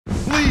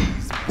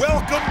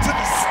welcome to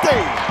the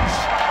stage,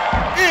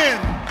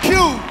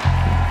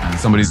 InQ.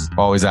 Somebody's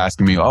always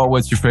asking me, oh,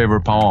 what's your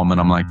favorite poem? And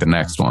I'm like, the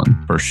next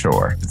one, for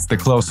sure. It's the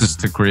closest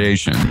to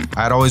creation.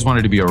 I'd always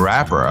wanted to be a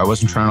rapper. I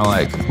wasn't trying to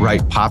like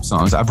write pop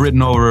songs. I've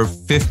written over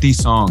 50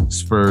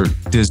 songs for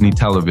Disney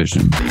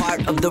television.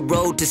 Part of the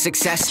road to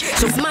success.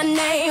 So my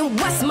name,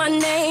 what's my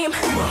name?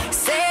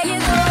 Say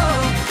it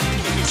all.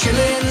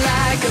 Chillin'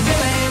 like a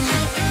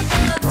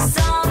villain.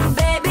 Song,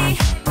 baby.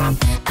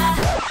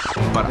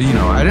 But, you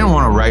know, I didn't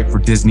want to write for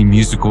Disney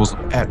musicals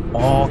at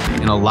all.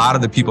 And a lot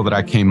of the people that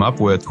I came up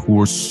with who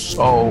were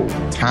so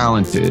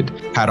talented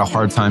had a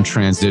hard time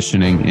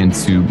transitioning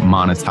into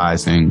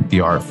monetizing the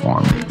art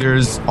form.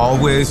 There's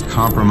always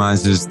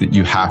compromises that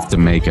you have to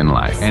make in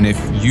life. And if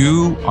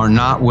you are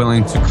not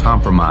willing to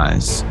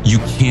compromise, you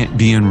can't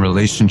be in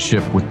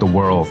relationship with the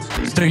world.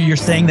 So you're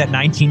saying that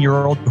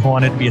 19-year-old who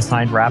wanted to be a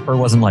signed rapper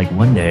wasn't like,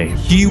 one day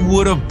He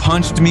would have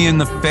punched me in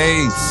the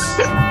face.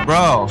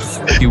 Bro,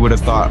 he would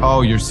have thought,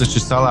 oh, you're such a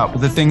sellout.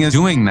 But the thing is,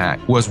 doing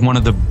that was one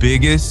of the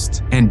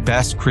biggest and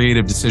best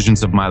creative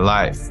decisions of my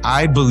life.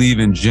 I believe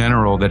in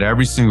general that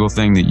every single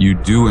thing that you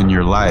do in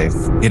your life,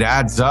 it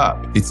adds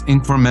up. It's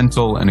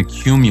incremental and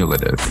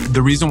accumulative.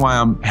 The reason why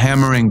I'm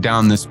hammering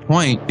down this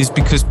point is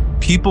because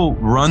people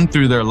run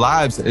through their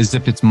lives as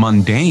if it's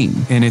mundane,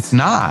 and it's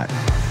not.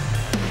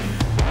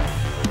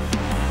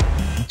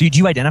 Did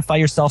you identify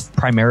yourself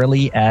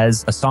primarily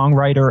as a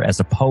songwriter, as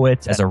a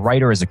poet, as a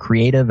writer, as a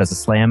creative, as a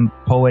slam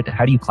poet?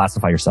 How do you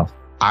classify yourself?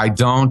 I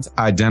don't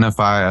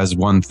identify as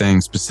one thing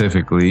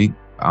specifically.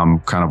 I'm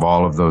kind of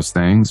all of those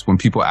things. When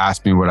people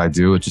ask me what I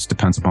do, it just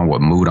depends upon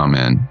what mood I'm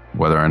in,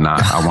 whether or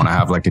not I want to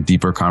have like a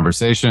deeper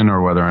conversation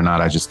or whether or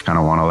not I just kind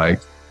of want to like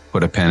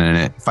put a pen in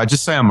it. If I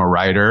just say I'm a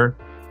writer,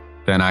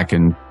 then I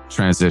can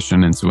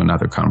transition into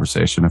another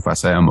conversation. If I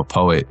say I'm a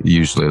poet, it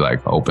usually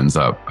like opens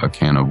up a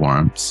can of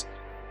worms.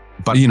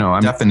 But, you know,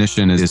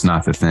 definition is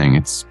not the thing.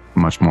 It's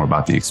much more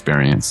about the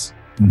experience.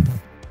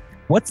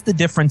 What's the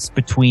difference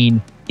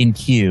between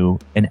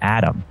InQ and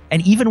Adam?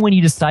 And even when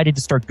you decided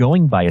to start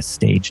going by a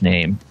stage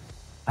name,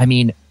 I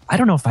mean, I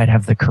don't know if I'd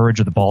have the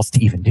courage or the balls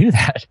to even do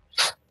that.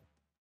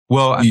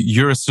 Well,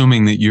 you're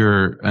assuming that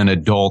you're an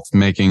adult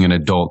making an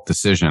adult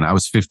decision. I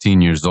was 15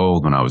 years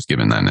old when I was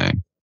given that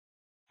name.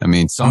 I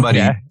mean,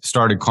 somebody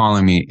started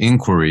calling me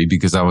Inquiry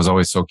because I was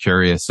always so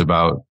curious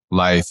about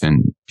life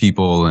and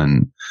people.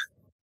 And,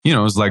 you know,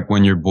 it was like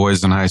when your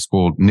boys in high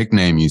school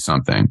nickname you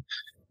something.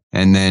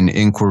 And then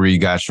Inquiry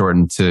got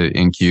shortened to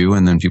InQ,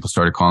 and then people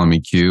started calling me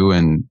Q.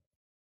 And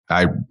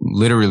I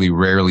literally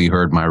rarely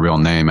heard my real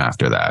name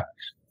after that.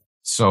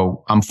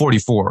 So I'm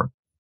 44.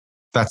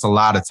 That's a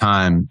lot of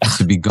time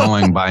to be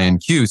going by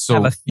InQ.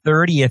 So have a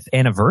 30th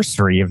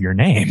anniversary of your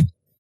name.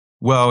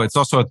 Well, it's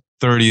also a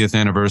 30th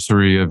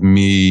anniversary of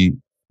me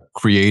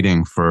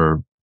creating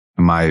for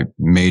my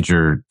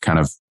major kind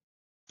of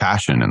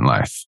passion in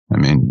life. I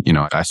mean, you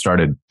know, I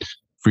started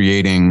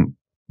creating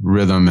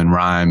rhythm and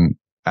rhyme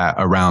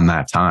around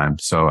that time.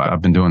 So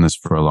I've been doing this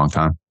for a long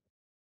time.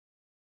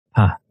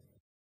 Huh.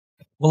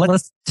 Well,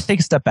 let's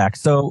take a step back.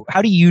 So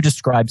how do you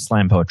describe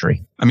slam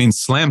poetry? I mean,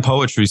 slam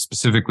poetry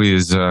specifically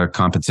is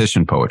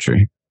competition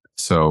poetry.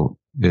 So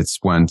it's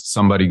when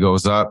somebody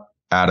goes up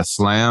at a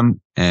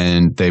slam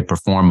and they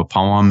perform a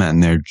poem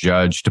and they're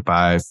judged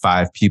by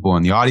 5 people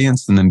in the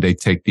audience. And then they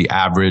take the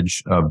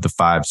average of the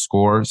 5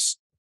 scores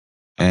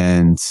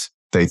and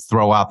they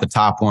throw out the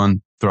top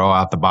one, throw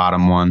out the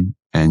bottom one,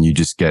 and you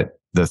just get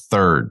the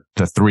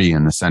 3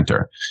 in the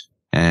center.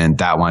 And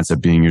that winds up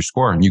being your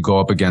score. And you go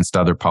up against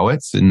other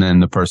poets. And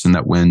then the person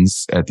that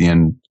wins at the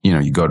end, you know,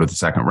 you go to the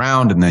second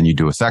round and then you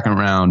do a second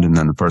round and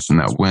then the person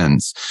that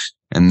wins.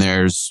 And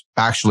there's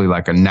actually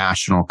like a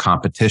national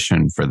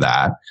competition for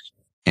that.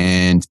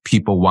 And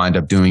people wind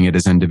up doing it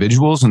as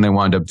individuals and they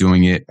wind up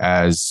doing it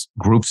as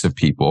groups of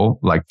people,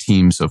 like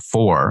teams of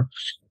 4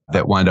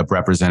 that wind up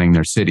representing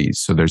their cities.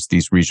 So there's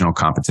these regional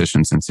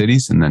competitions in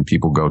cities, and then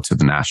people go to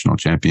the national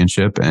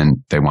championship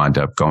and they wind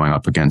up going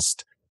up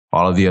against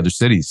all of the other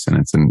cities. And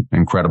it's an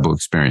incredible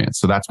experience.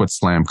 So that's what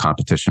slam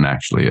competition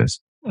actually is.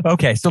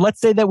 Okay. So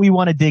let's say that we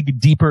want to dig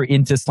deeper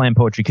into slam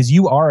poetry because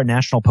you are a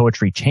national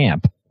poetry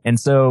champ. And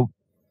so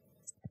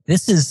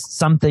this is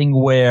something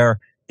where,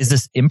 is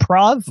this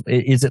improv?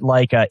 Is it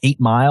like a 8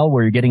 Mile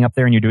where you're getting up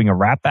there and you're doing a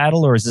rap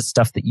battle? Or is this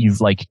stuff that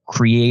you've like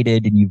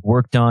created and you've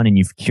worked on and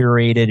you've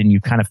curated and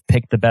you've kind of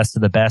picked the best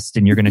of the best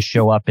and you're going to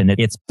show up and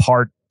it's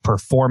part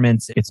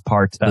performance, it's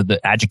part of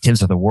the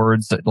adjectives or the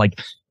words?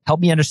 Like, help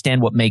me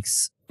understand what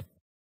makes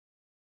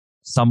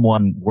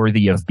someone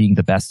worthy of being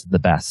the best of the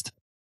best.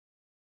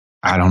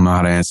 I don't know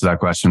how to answer that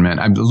question,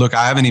 man. Look,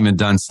 I haven't even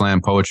done slam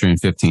poetry in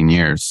 15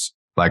 years.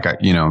 Like,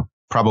 you know,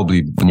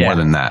 probably more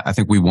than that. I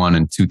think we won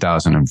in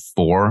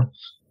 2004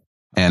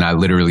 and I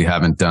literally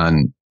haven't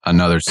done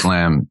another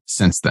slam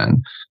since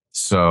then.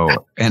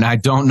 So, and I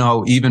don't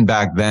know even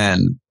back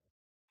then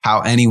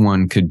how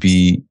anyone could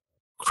be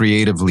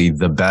creatively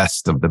the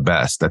best of the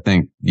best. I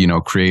think, you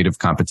know, creative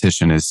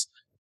competition is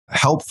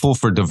helpful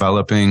for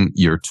developing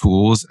your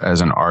tools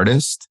as an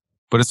artist,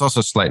 but it's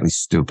also slightly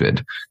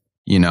stupid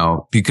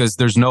because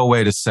there's no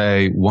way to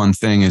say one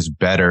thing is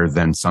better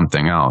than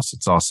something else.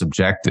 It's all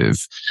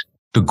subjective.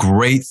 The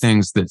great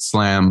things that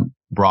slam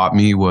brought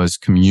me was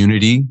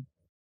community,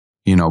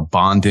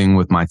 bonding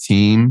with my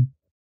team,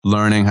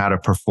 learning how to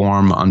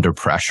perform under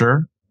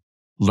pressure,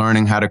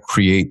 learning how to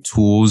create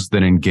tools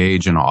that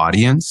engage an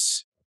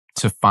audience,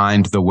 to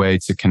find the way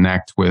to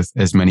connect with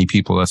as many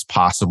people as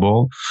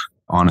possible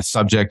on a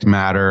subject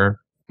matter.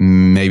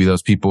 Maybe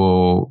those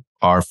people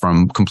are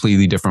from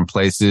completely different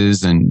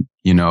places, and,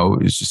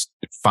 it's just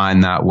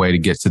find that way to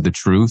get to the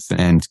truth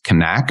and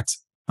connect.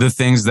 The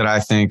things that I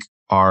think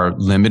are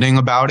limiting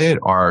about it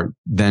are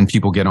then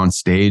people get on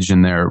stage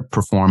and they're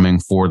performing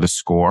for the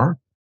score.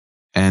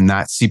 And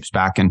that seeps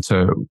back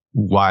into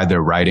why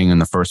they're writing in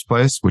the first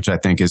place, which I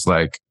think is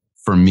like,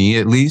 for me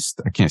at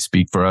least, I can't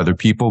speak for other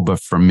people, but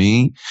for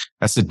me,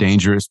 that's a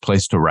dangerous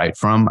place to write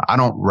from. I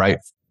don't write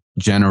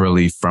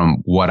generally from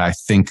what I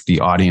think the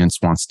audience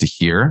wants to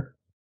hear.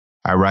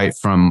 I write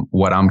from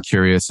what I'm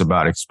curious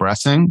about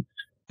expressing.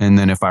 And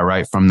then if I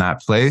write from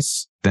that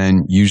place,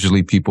 then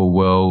usually people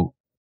will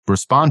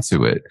respond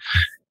to it.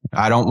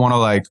 I don't want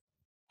to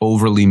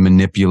overly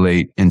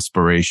manipulate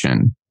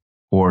inspiration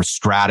or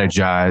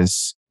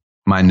strategize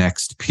my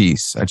next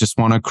piece. I just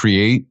want to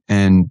create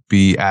and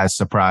be as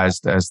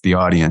surprised as the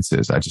audience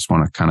is. I just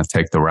want to kind of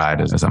take the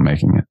ride as I'm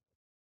making it.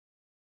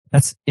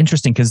 That's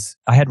interesting because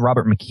I had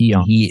Robert McKee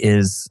on. He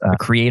is a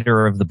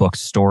creator of the book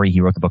Story.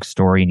 He wrote the book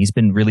Story, and he's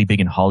been really big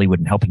in Hollywood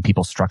and helping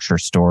people structure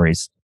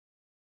stories.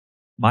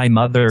 My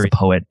mother is a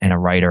poet and a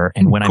writer.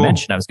 And when I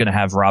mentioned I was going to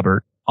have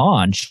Robert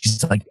on,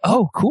 she's like,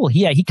 oh, cool.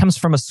 Yeah, he comes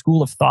from a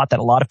school of thought that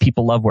a lot of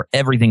people love where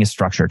everything is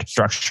structured.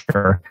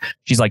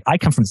 She's like, I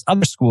come from this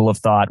other school of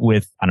thought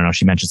with, I don't know,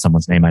 she mentioned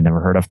someone's name I never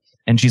heard of.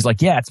 And she's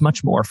like, yeah, it's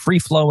much more free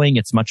flowing.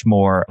 It's much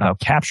more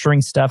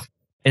capturing stuff.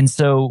 And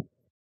so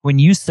when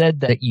you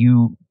said that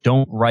you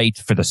don't write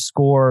for the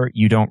score,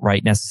 you don't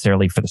write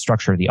necessarily for the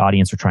structure of the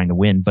audience or trying to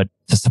win, but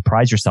to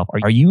surprise yourself,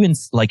 are you in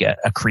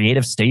a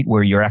creative state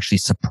where you're actually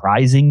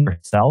surprising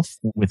yourself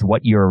with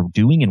what you're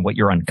doing and what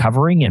you're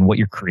uncovering and what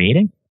you're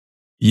creating?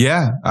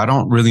 Yeah, I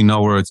don't really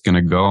know where it's going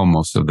to go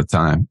most of the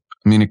time.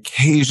 I mean,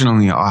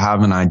 occasionally I'll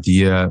have an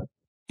idea,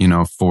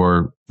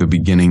 for the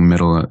beginning,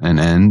 middle, and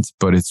end,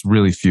 but it's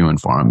really few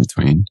and far in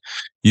between.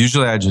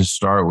 Usually I just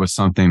start with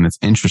something that's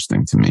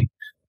interesting to me,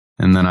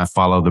 and then I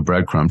follow the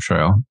breadcrumb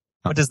trail.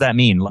 What does that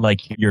mean?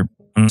 Like you're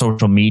on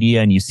social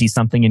media and you see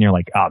something and you're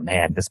like, oh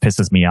man, this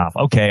pisses me off.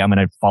 Okay, I'm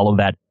going to follow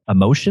that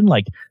emotion.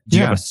 Like, do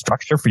you have a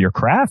structure for your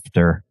craft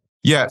or?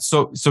 Yeah.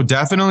 So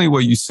definitely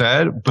what you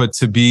said, but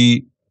to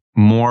be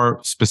more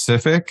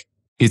specific,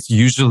 it's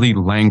usually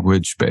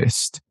language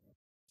based.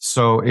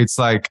 So it's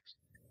like,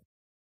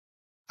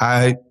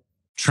 I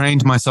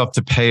trained myself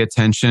to pay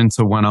attention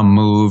to when I'm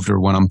moved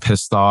or when I'm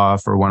pissed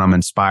off or when I'm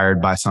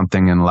inspired by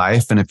something in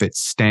life. And if it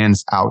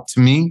stands out to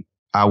me,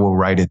 I will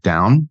write it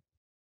down.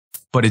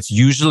 But it's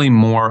usually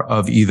more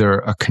of either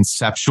a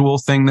conceptual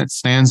thing that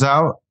stands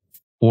out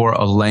or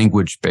a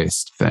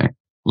language-based thing.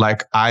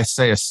 Like I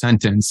say a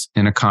sentence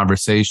in a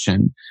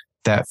conversation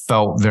that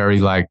felt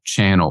very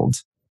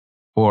channeled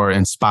or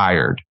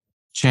inspired.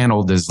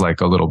 Channeled is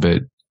a little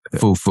bit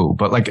foo-foo,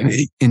 but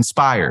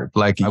inspired,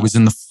 I was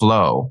in the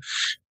flow.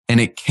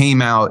 And it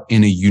came out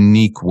in a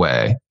unique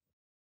way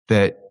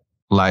that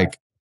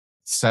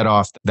set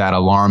off that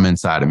alarm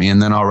inside of me.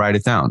 And then I'll write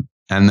it down.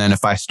 And then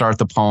if I start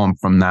the poem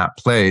from that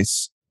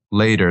place,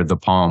 later the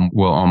poem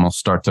will almost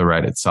start to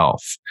write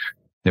itself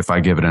if I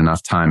give it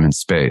enough time and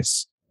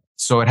space.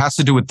 So it has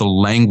to do with the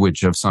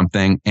language of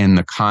something and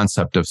the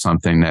concept of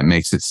something that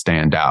makes it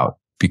stand out.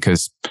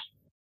 Because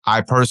I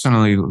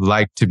personally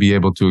like to be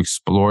able to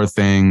explore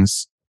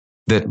things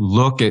that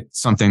look at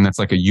something that's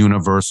like a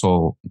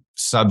universal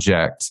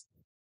subject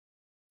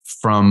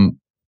from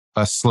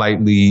a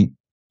slightly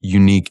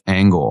unique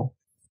angle,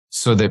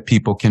 so that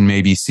people can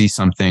maybe see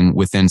something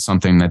within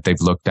something that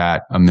they've looked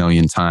at a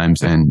million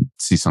times and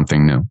see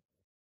something new.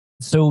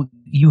 So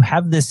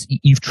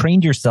you've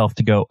trained yourself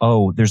to go,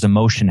 oh, there's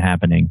emotion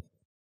happening.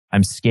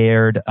 I'm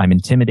scared. I'm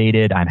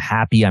intimidated. I'm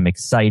happy. I'm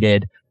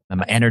excited.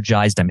 I'm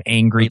energized. I'm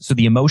angry. So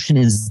the emotion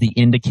is the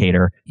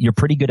indicator. You're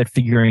pretty good at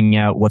figuring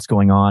out what's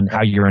going on,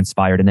 how you're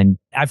inspired. And then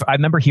I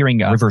remember hearing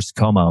Rivers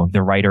Cuomo,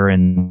 the writer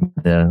and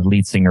the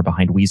lead singer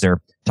behind Weezer,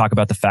 talk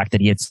about the fact that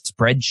he had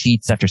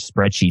spreadsheets after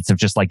spreadsheets of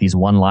just these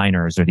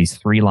one-liners or these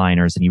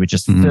three-liners, and he would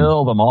just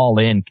fill them all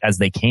in as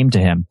they came to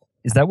him.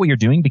 Is that what you're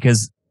doing?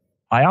 Because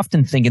I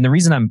often think, and the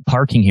reason I'm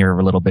parking here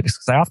a little bit is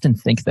because I often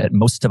think that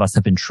most of us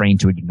have been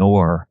trained to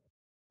ignore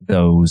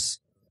those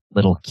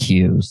little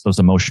cues, those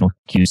emotional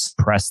cues,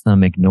 suppress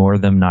them, ignore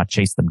them, not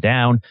chase them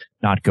down,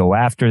 not go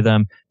after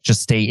them,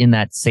 just stay in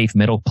that safe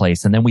middle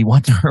place. And then we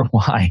wonder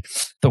why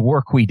the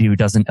work we do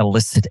doesn't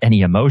elicit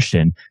any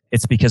emotion.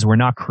 It's because we're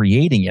not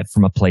creating it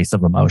from a place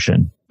of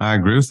emotion. I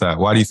agree with that.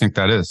 Why do you think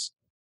that is?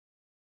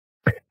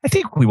 I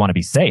think we want to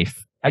be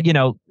safe.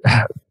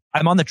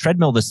 I'm on the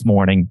treadmill this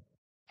morning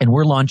and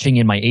we're launching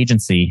in my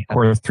agency,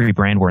 Core 3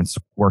 Brand Works,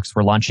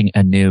 we're launching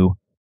a new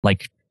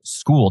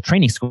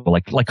training school,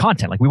 like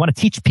content. We want to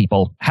teach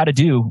people how to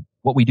do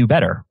what we do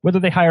better, whether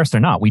they hire us or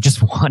not. We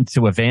just want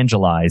to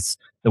evangelize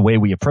the way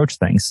we approach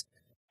things.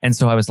 And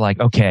so I was like,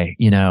 okay,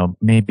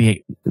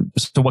 maybe.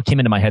 So what came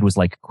into my head was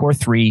like Core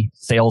 3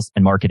 sales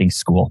and marketing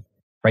school,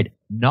 right?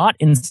 Not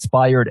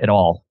inspired at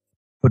all,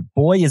 but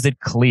boy, is it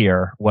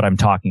clear what I'm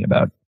talking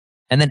about.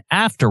 And then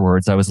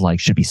afterwards, I was like,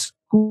 should it be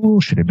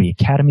school? Should it be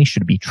academy?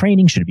 Should it be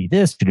training? Should it be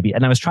this? Should it be?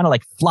 And I was trying to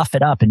like fluff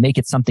it up and make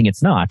it something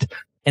it's not.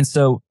 And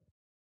so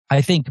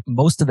I think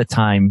most of the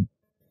time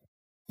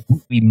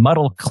we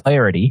muddle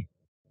clarity,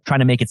 trying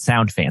to make it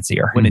sound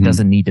fancier when it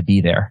doesn't need to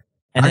be there.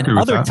 And then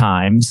other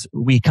times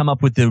we come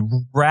up with the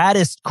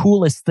raddest,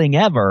 coolest thing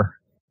ever.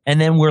 And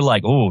then we're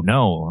like,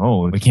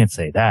 we can't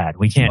say that.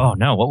 We can't. Oh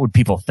no, what would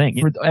people think?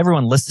 For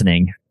everyone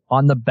listening,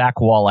 on the back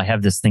wall, I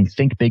have this thing,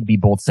 think big, be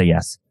bold, say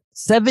yes.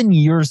 7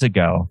 years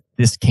ago,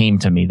 this came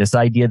to me, this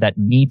idea that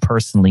me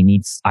personally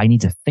I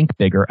need to think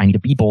bigger, I need to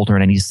be bolder,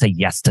 and I need to say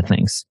yes to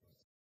things.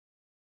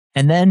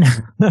 And then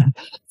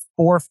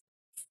 4,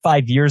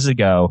 5 years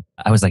ago,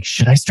 I was like,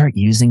 should I start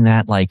using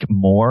that like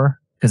more?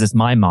 Because it's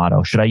my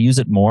motto. Should I use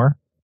it more?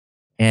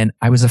 And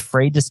I was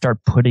afraid to start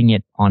putting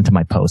it onto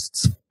my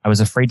posts. I was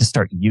afraid to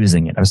start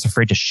using it. I was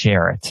afraid to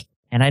share it.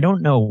 And I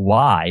don't know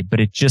why, but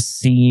it just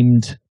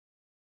seemed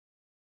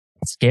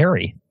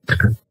scary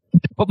to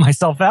put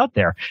myself out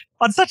there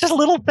on such a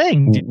little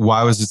thing.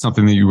 Why was it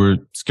something that you were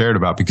scared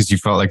about? Because you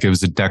felt like it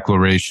was a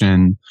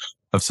declaration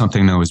of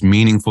something that was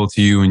meaningful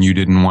to you and you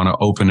didn't want to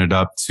open it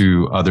up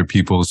to other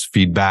people's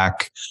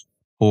feedback?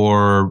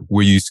 Or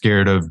were you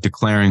scared of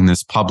declaring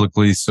this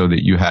publicly so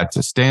that you had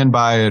to stand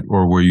by it?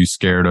 Or were you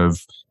scared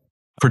of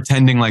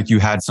pretending like you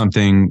had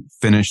something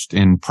finished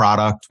in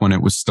product when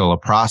it was still a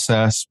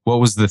process? What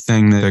was the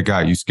thing that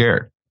got you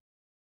scared?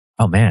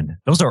 Oh man,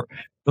 those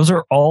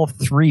are all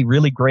three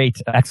really great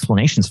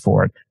explanations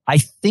for it. I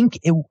think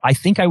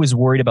I was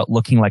worried about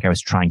looking like I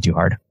was trying too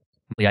hard.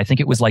 I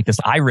think it was like this,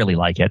 I really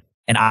like it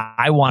and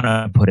I want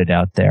to put it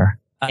out there.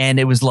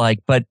 And it was like,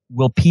 but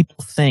will people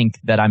think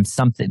that I'm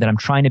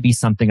trying to be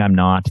something I'm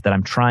not, that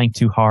I'm trying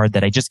too hard,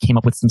 that I just came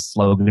up with some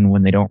slogan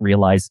when they don't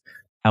realize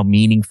how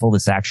meaningful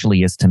this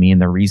actually is to me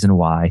and the reason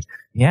why?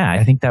 Yeah,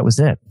 I think that was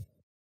it.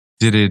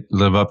 Did it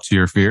live up to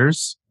your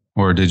fears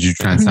or did you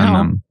transcend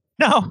them?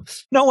 No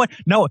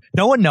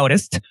one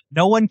noticed.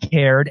 No one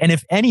cared. And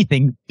if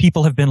anything,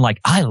 people have been like,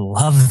 I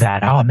love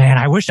that. Oh man,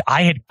 I wish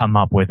I had come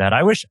up with that.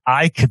 I wish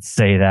I could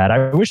say that.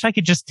 I wish I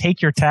could just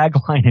take your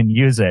tagline and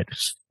use it.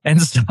 And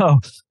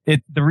so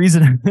the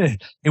reason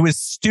it was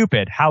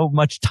stupid how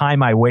much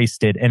time I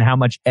wasted and how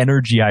much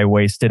energy I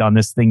wasted on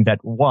this thing that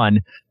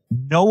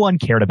no one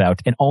cared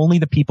about. And only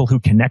the people who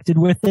connected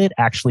with it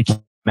actually came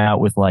out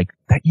with like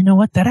that. You know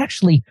what? That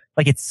actually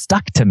like it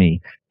stuck to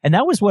me. And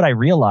that was what I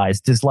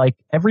realized is like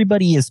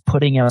everybody is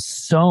putting out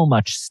so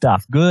much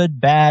stuff, good,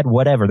 bad,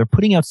 whatever. They're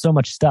putting out so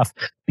much stuff,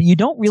 but you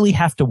don't really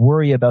have to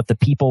worry about the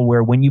people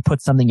where when you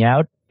put something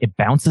out, it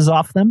bounces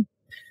off them.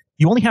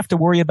 You only have to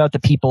worry about the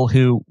people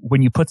who,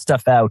 when you put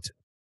stuff out,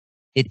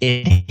 it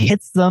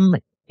hits them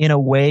in a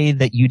way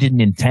that you didn't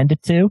intend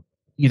it to,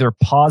 either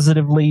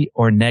positively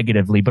or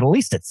negatively, but at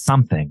least it's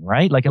something,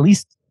 right? Like at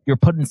least you're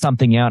putting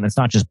something out and it's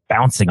not just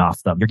bouncing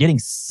off them. You're getting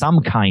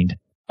some kind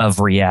of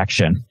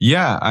reaction.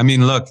 Yeah. I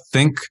mean, look,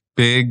 think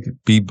big,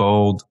 be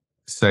bold,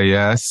 say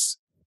yes.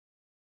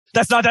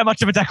 That's not that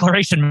much of a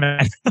declaration,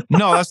 man.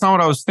 No, that's not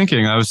what I was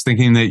thinking. I was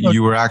thinking that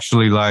you were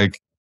actually like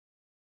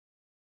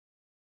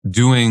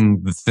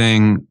doing the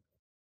thing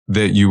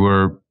that you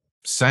were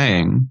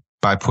saying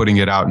by putting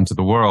it out into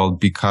the world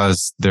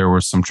because there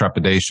was some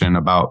trepidation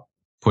about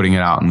putting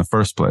it out in the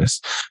first place.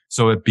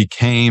 So it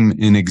became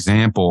an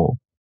example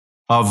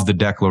of the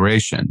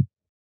declaration.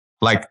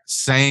 Like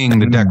saying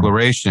the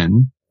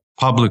declaration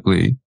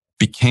publicly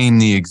became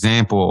the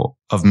example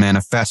of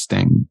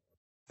manifesting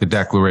the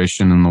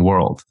declaration in the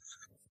world,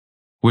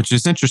 which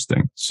is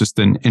interesting. It's just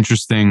an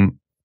interesting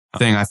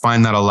thing. I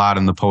find that a lot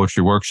in the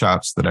poetry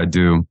workshops that I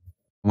do.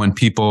 When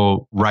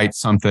people write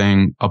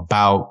something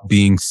about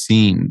being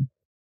seen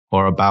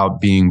or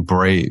about being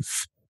brave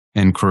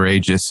and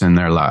courageous in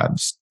their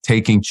lives,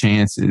 taking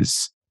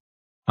chances,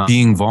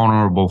 being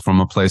vulnerable from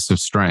a place of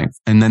strength,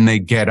 and then they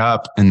get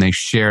up and they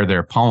share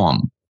their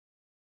poem,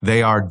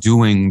 they are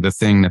doing the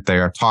thing that they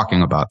are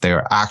talking about. They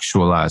are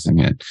actualizing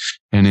it.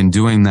 And in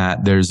doing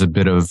that, there's a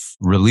bit of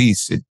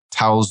release. It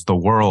tells the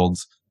world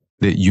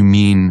that you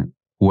mean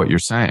what you're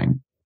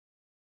saying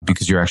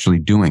because you're actually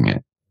doing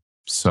it.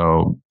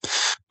 So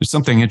there's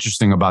something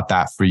interesting about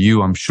that for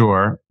you, I'm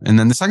sure. And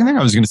then the second thing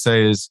I was going to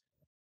say is,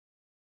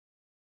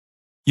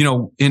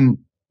 in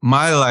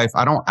my life,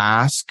 I don't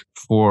ask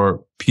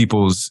for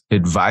people's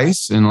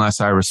advice unless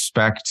I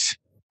respect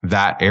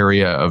that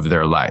area of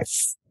their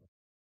life.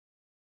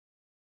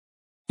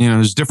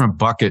 There's different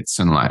buckets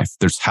in life.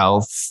 There's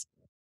health,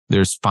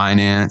 there's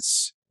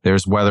finance,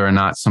 there's whether or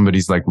not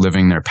somebody's like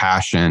living their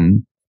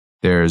passion,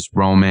 there's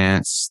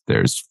romance,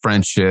 there's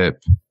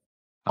friendship.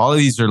 All of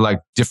these are like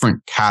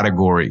different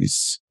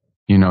categories,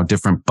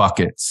 different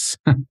buckets.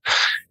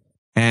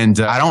 And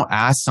I don't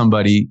ask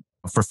somebody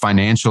for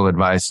financial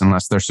advice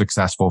unless they're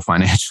successful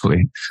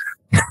financially.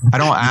 I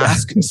don't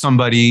ask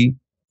somebody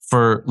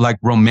for like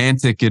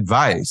romantic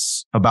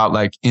advice about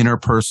like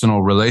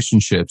interpersonal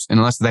relationships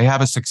unless they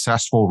have a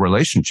successful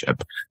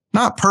relationship.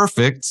 Not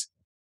perfect,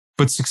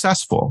 but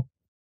successful.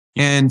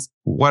 And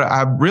what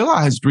I've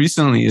realized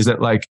recently is that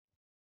like,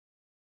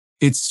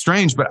 it's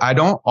strange, but I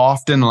don't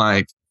often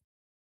like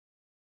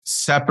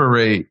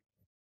separate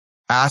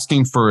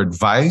asking for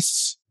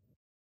advice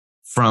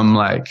from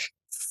like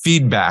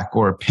feedback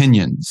or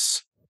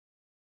opinions.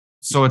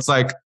 So it's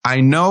like, I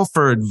know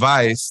for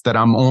advice that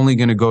I'm only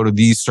going to go to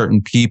these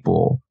certain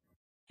people.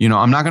 You know,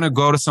 I'm not going to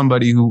go to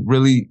somebody who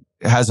really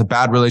has a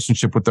bad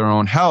relationship with their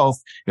own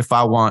health. If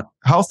I want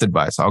health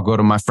advice, I'll go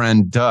to my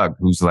friend Doug,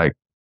 who's like,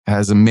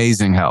 has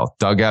amazing health.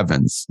 Doug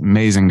Evans,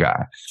 amazing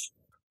guy.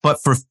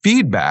 But for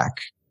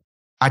feedback,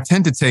 I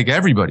tend to take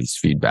everybody's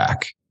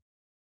feedback,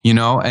 you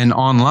know, and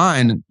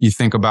online, you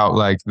think about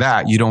like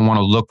that. You don't want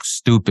to look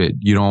stupid.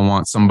 You don't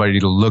want somebody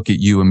to look at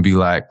you and be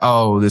like,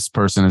 oh, this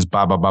person is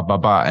blah, blah, blah, blah,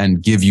 blah,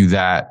 and give you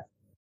that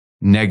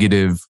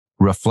negative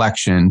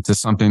reflection to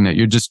something that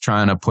you're just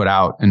trying to put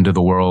out into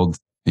the world,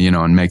 you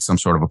know, and make some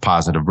sort of a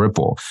positive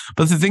ripple.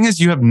 But the thing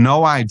is, you have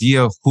no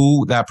idea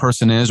who that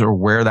person is or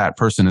where that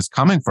person is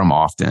coming from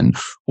often,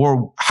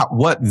 or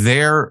what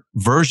their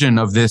version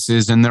of this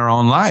is in their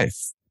own life.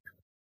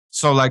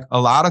 So like a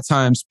lot of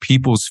times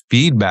people's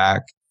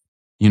feedback,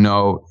 you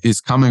know, is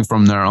coming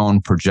from their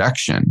own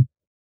projection,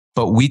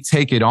 but we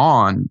take it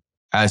on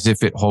as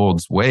if it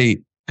holds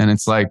weight. And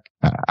it's like,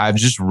 I've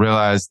just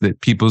realized that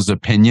people's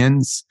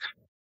opinions,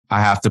 I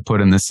have to put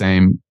in the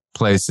same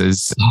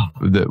places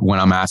when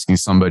I'm asking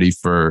somebody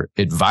for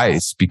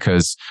advice,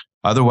 because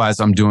otherwise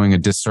I'm doing a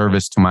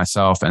disservice to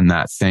myself and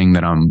that thing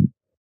that I'm,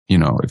 you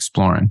know,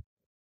 exploring.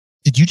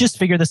 Did you just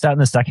figure this out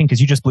in a second?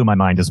 Because you just blew my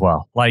mind as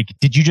well. Like,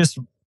 did you just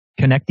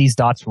connect these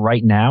dots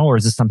right now, or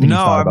is this something?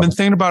 No, I've been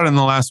thinking about it in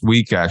the last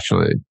week.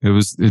 Actually,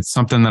 it's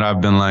something that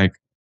I've been like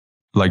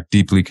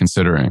deeply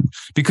considering,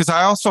 because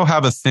I also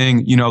have a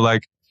thing, you know,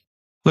 like,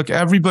 look,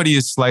 everybody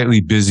is slightly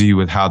busy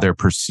with how they're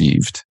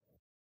perceived.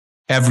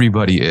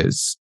 Everybody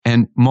is.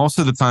 And most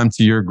of the time,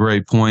 to your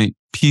great point,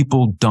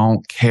 people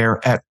don't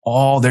care at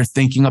all. They're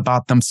thinking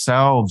about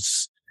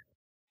themselves.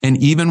 And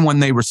even when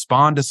they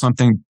respond to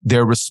something,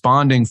 they're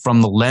responding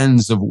from the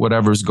lens of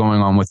whatever's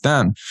going on with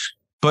them.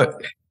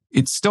 But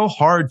it's still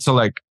hard to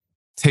like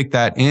take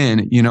that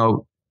in. You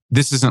know,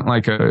 this isn't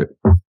like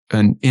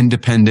an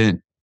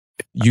independent,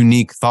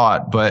 unique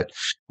thought, but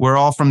we're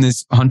all from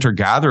this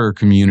hunter-gatherer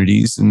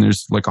communities, and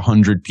there's like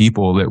 100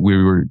 people that we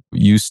were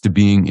used to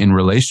being in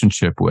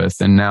relationship with.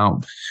 And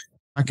now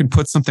I can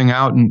put something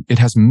out and it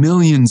has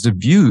millions of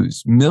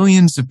views.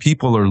 Millions of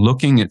people are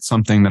looking at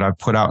something that I've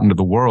put out into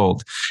the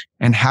world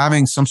and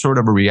having some sort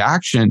of a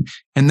reaction,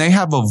 and they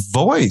have a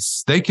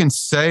voice. They can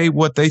say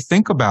what they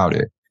think about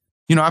it.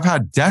 You know, I've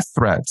had death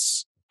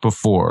threats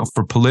before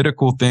for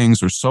political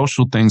things or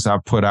social things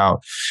I've put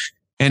out.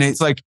 And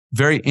it's like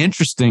very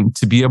interesting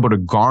to be able to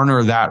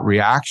garner that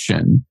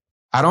reaction.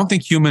 I don't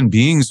think human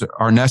beings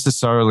are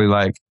necessarily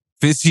like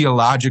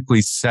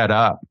physiologically set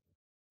up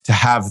to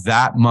have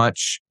that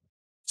much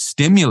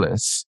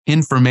stimulus,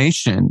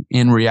 information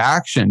in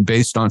reaction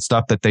based on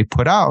stuff that they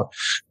put out.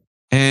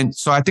 And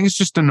so I think it's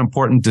just an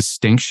important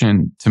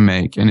distinction to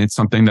make. And it's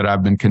something that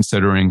I've been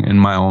considering in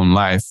my own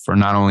life for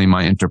not only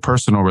my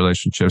interpersonal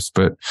relationships,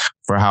 but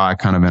for how I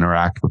kind of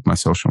interact with my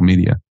social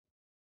media.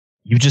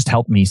 You just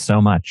helped me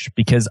so much,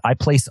 because I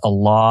place a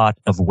lot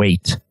of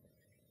weight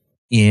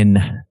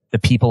in the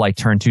people I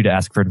turn to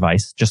ask for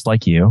advice, just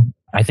like you.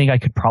 I think I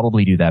could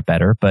probably do that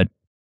better, but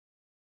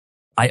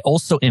I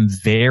also am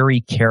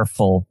very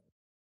careful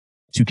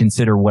to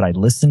consider what I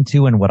listen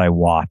to and what I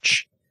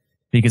watch,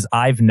 because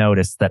I've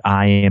noticed that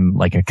I am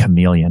like a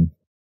chameleon.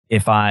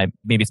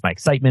 Maybe it's my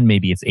excitement,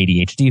 maybe it's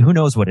ADHD, who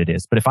knows what it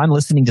is. But if I'm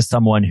listening to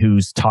someone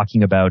who's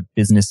talking about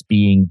business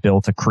being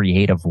built a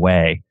creative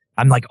way,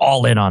 I'm like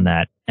all in on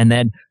that. And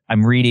then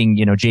I'm reading,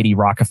 you know, JD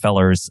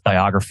Rockefeller's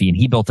biography, and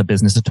he built a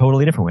business a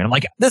totally different way. And I'm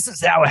like, this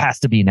is how it has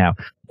to be now.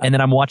 And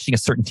then I'm watching a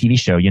certain TV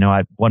show. You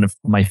know, one of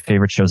my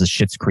favorite shows is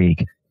Schitt's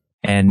Creek.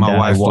 And my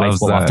wife loves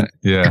that.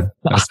 Yeah,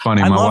 that's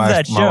funny. My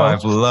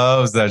wife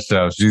loves that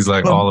show. She's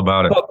like all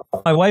about it.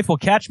 My wife will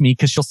catch me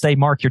because she'll say,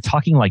 Mark, you're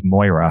talking like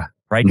Moira,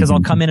 right? Because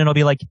I'll come in and I'll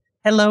be like,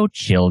 hello,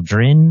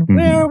 children.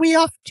 Where are we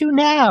off to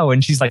now?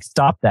 And she's like,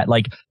 stop that.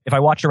 Like, if I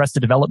watch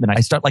Arrested Development,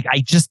 I start like,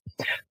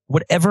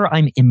 whatever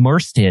I'm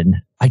immersed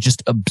in, I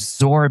just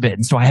absorb it.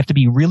 And so I have to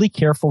be really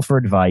careful for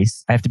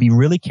advice. I have to be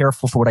really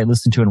careful for what I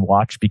listen to and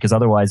watch, because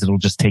otherwise it'll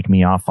just take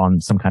me off on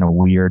some kind of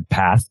weird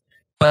path.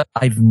 But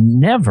I've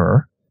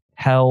never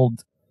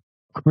held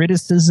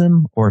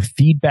criticism or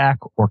feedback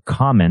or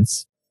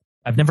comments.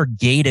 I've never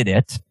gated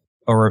it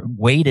or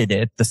weighted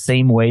it the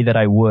same way that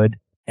I would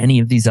any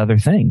of these other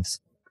things.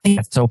 I think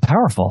that's so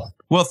powerful.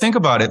 Well, think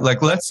about it.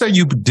 Like, let's say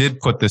you did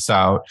put this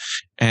out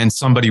and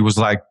somebody was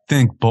like,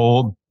 think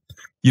bold,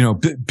 you know,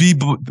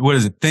 what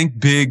is it? Think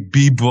big,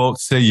 be bold,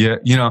 say yeah,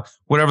 you know,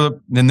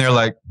 whatever. Then they're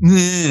like,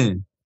 nah.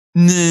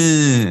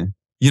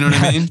 You know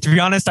what I mean? To be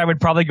honest, I would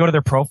probably go to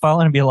their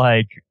profile and be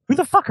like, who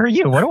the fuck are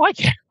you? What do I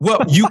care?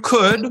 Well, you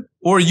could,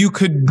 or you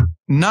could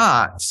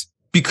not.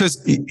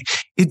 because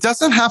it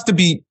doesn't have to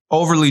be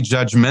overly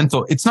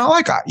judgmental. It's not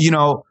like,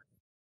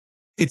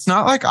 it's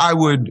not like I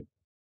would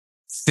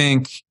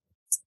think,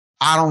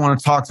 I don't want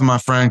to talk to my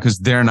friend because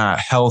they're not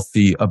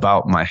healthy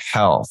about my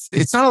health.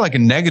 It's not like a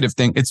negative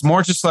thing. It's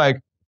more just like,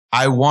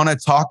 I want to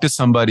talk to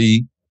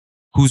somebody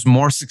who's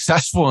more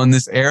successful in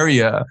this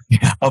area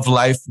of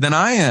life than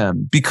I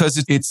am,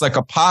 because it's like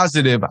a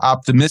positive,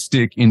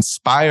 optimistic,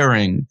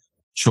 inspiring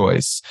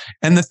choice.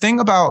 And the thing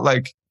about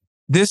like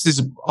this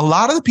is a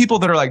lot of the people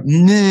that are like,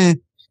 nah,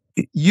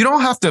 you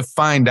don't have to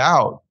find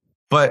out,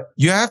 but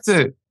you don't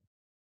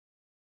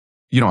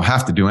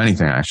have to do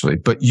anything actually,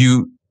 but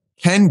you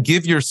can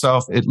give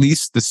yourself at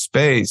least the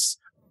space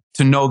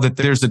to know that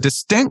there's a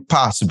distinct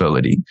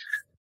possibility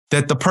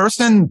that the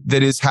person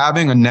that is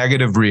having a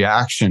negative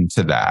reaction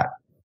to that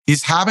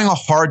is having a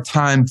hard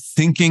time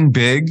thinking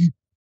big,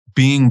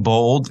 being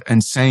bold,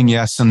 and saying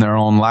yes in their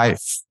own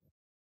life.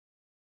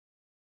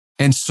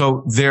 And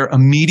so their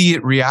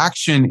immediate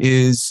reaction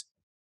is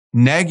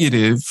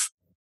negative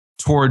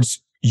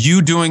towards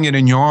you doing it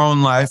in your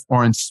own life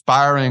or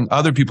inspiring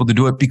other people to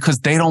do it because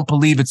they don't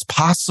believe it's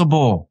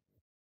possible.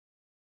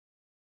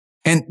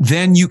 And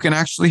then you can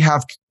actually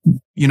have,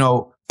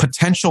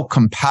 potential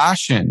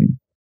compassion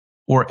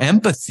or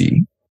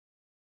empathy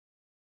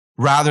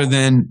rather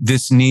than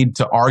this need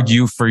to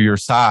argue for your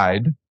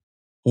side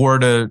or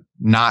to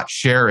not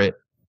share it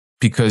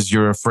because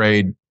you're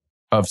afraid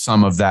of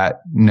some of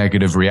that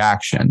negative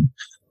reaction.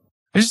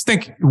 I just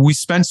think we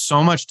spend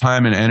so much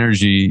time and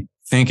energy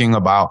thinking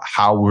about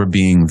how we're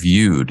being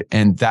viewed.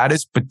 And that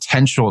is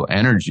potential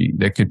energy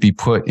that could be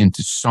put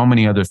into so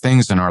many other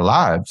things in our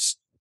lives,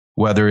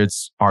 whether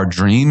it's our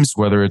dreams,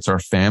 whether it's our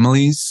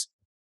families,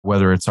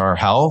 whether it's our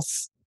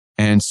health.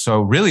 And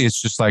so really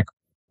it's just like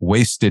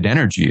wasted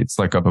energy. It's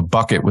like a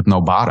bucket with no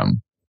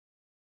bottom.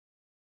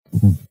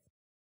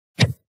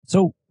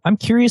 So I'm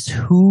curious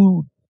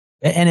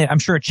I'm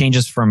sure it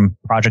changes from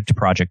project to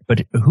project,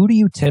 but who do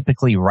you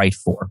typically write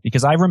for?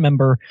 Because I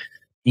remember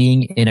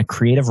being in a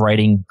creative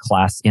writing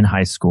class in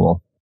high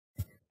school.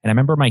 And I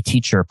remember my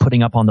teacher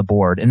putting up on the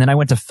board, and then I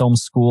went to film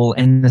school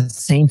and the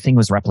same thing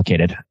was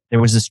replicated. There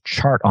was this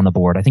chart on the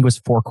board. I think it was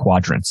 4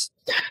 quadrants,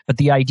 but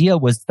the idea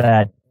was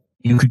that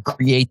you could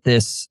create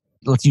this.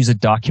 Let's use a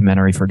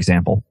documentary, for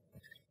example.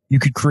 You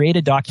could create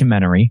a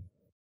documentary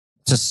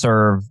to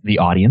serve the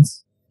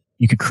audience.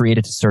 You could create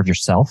it to serve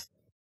yourself.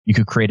 You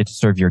could create it to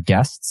serve your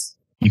guests.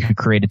 You could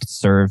create it to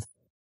serve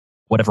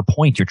whatever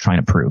point you're trying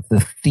to prove,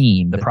 the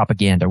theme, the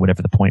propaganda,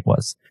 whatever the point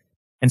was.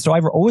 And so I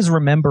always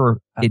remember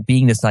it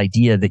being this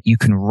idea that you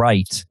can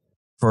write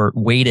for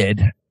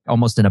weighted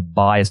almost in a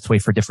biased way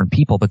for different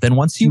people. But then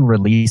once you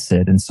release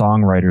it, and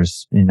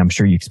songwriters, and I'm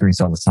sure you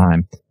experience all the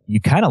time, you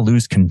kind of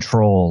lose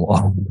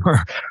control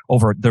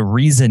over the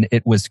reason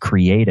it was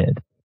created.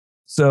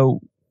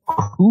 So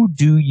who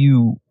do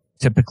you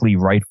typically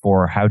write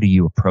for? How do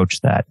you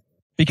approach that?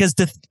 Because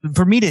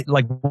for me to,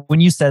 like, when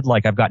you said,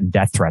 like, I've gotten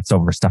death threats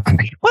over stuff, I'm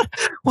like, what?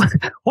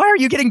 Why are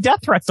you getting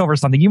death threats over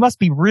something? You must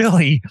be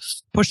really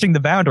pushing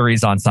the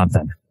boundaries on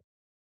something.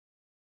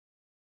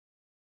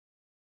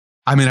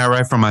 I mean, I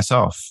write for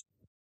myself.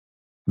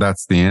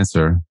 That's the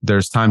answer.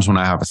 There's times when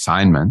I have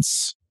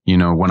assignments,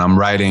 when I'm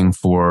writing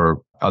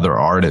for other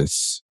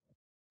artists,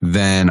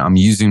 then I'm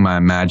using my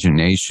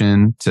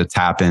imagination to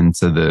tap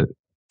into the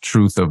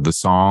truth of the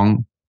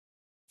song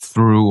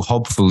through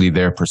hopefully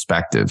their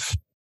perspective.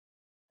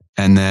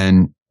 And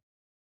then,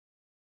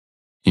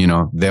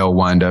 they'll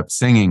wind up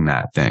singing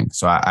that thing.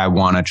 So I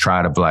want to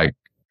try to like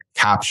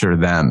capture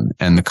them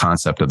and the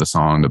concept of the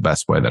song the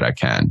best way that I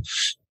can.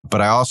 But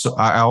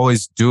I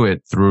always do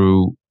it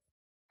through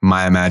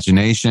my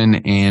imagination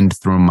and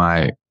through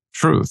my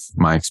truth,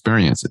 my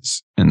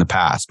experiences in the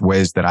past,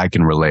 ways that I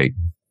can relate.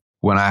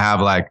 When I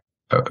have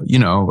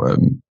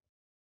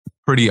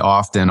pretty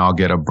often I'll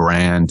get a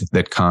brand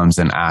that comes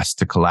and asks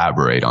to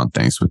collaborate on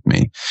things with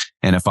me.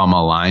 And if I'm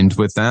aligned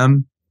with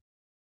them,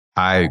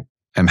 I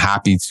am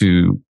happy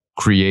to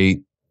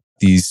create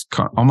these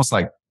almost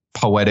like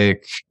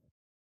poetic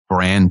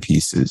brand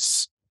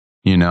pieces,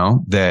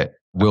 that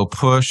will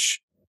push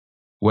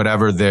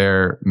whatever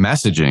their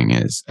messaging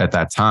is at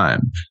that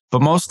time.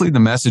 But mostly the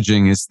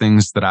messaging is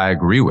things that I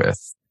agree with.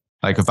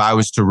 Like if I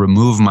was to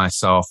remove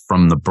myself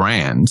from the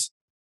brand,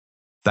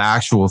 the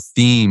actual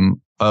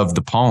theme of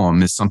the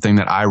poem is something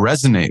that I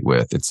resonate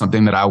with. It's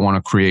something that I want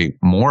to create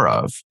more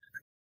of.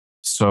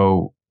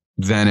 So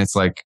then it's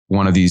like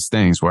one of these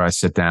things where I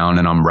sit down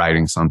and I'm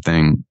writing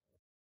something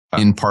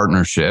in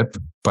partnership,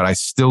 but I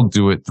still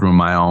do it through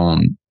my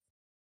own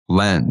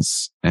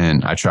lens.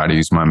 And I try to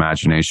use my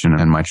imagination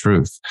and my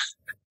truth.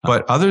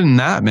 But other than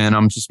that, man,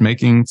 I'm just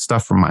making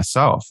stuff for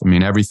myself. I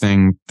mean,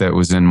 everything that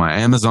was in my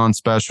Amazon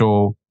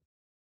special,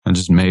 I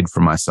just made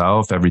for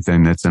myself.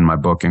 Everything that's in my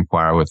book,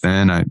 Inquire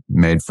Within, I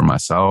made for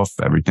myself.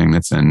 Everything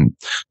that's in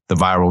the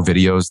viral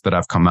videos that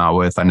I've come out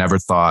with, I never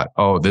thought,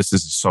 oh, this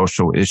is a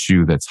social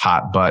issue that's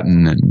hot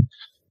button and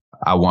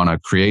I want to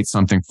create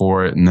something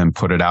for it and then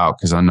put it out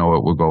because I know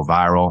it will go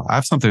viral. I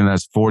have something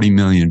that's 40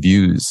 million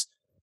views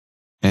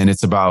and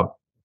it's about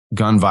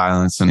gun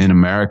violence in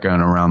America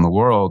and around the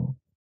world,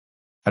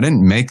 I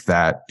didn't make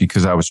that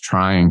because I was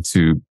trying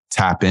to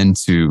tap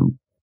into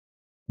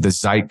the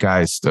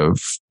zeitgeist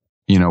of,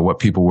 what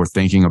people were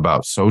thinking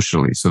about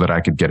socially so that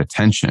I could get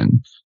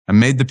attention. I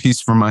made the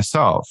piece for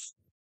myself.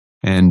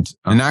 And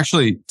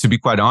actually, to be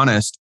quite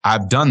honest,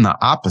 I've done the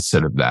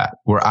opposite of that,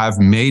 where I've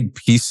made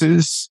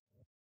pieces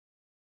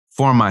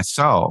for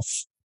myself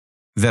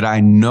that I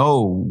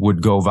know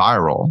would go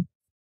viral,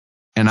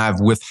 and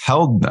I've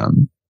withheld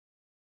them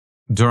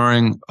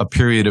during a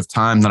period of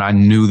time that I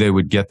knew they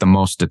would get the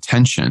most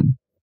attention,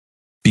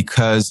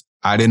 because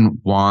I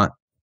didn't want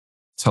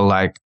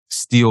to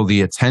steal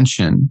the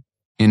attention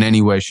in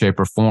any way, shape,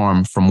 or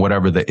form from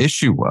whatever the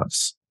issue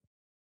was.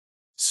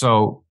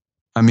 So,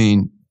 I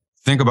mean,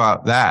 think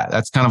about that.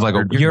 That's kind of like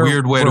a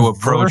weird way to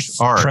approach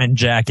art. Trend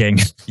jacking.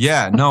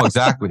 Yeah, no,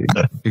 exactly.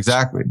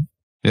 Exactly.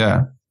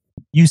 Yeah.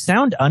 You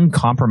sound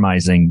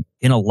uncompromising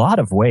in a lot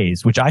of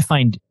ways, which I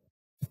find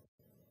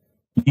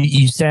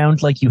you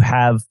sound like you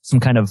have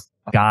some kind of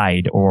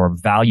guide or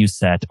value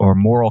set or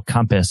moral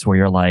compass where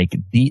you're like,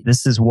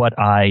 this is what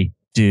I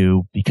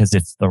do because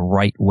it's the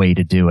right way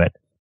to do it.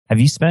 Have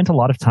you spent a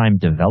lot of time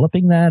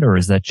developing that, or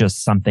is that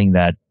just something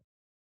that,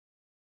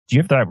 do you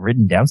have that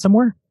written down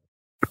somewhere?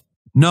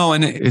 No,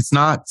 and it's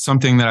not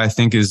something that I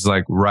think is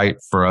right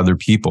for other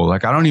people. I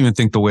don't even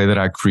think the way that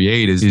I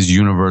create is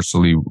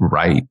universally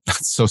right.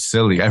 It's so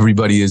silly.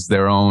 Everybody is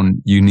their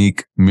own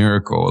unique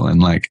miracle,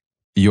 and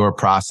your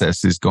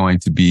process is going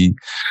to be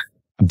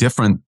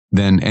different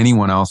than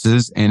anyone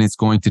else's, and it's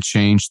going to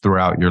change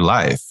throughout your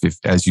life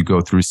as you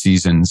go through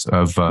seasons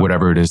of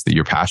whatever it is that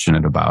you're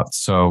passionate about.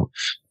 So,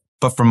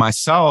 but for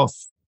myself,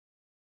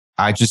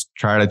 I just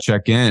try to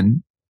check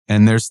in.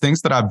 And there's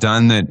things that I've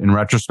done that in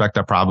retrospect,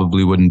 I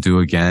probably wouldn't do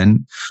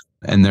again.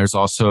 And there's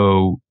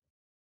also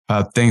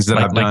things that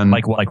I've done.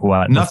 Like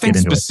what? Nothing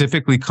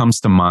specifically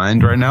comes to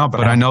mind right now,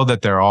 but I know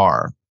that there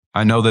are.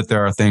 I know that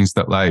there are things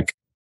that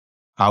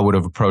I would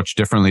have approached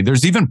differently.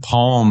 There's even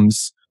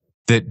poems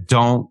that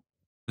don't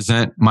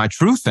present my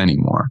truth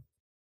anymore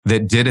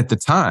that did at the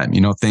time,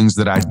 things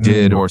that I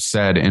did or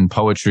said in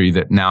poetry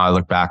that now I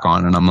look back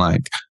on and I'm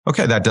like,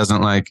 okay, that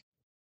doesn't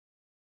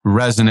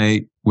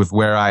resonate with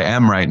where I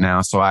am right now.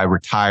 So I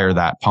retire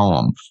that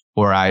poem,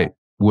 or I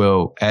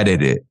will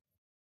edit it,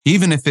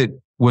 even if it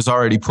was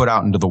already put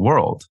out into the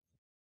world.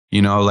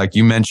 You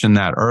mentioned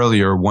that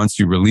earlier, once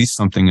you release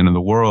something into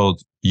the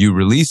world, you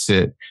release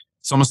it.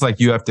 It's almost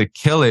like you have to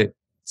kill it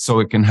so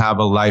it can have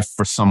a life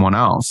for someone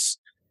else.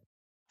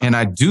 And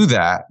I do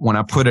that when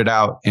I put it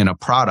out in a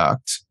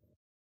product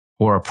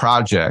or a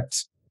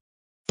project,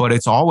 but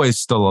it's always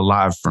still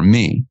alive for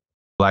me.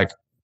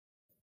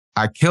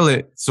 I kill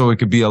it so it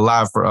could be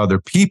alive for other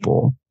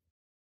people,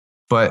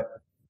 but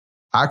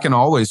I can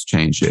always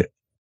change it.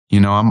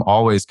 I'm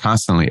always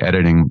constantly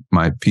editing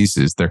my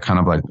pieces. They're kind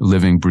of like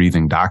living,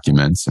 breathing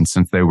documents. And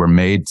since they were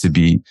made to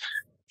be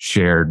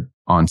shared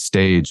on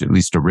stage, at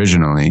least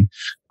originally,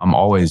 I'm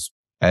always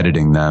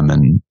editing them.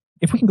 And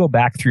if we can go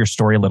back through your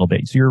story a little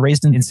bit. So you were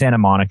raised in Santa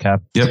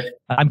Monica. Yep.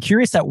 I'm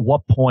curious, at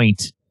what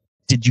point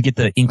did you get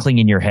the inkling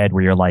in your head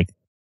where you're like,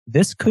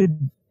 this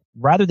could,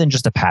 rather than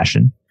just a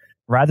passion,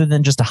 rather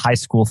than just a high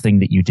school thing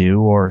that you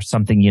do or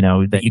something,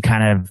 that you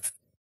kind of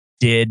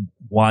did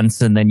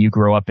once and then you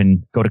grow up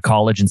and go to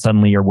college and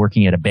suddenly you're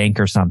working at a bank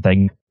or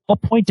something.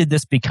 What point did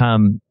this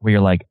become where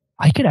you're like,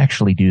 I could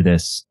actually do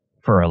this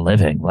for a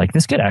living?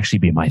 This could actually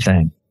be my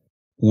thing.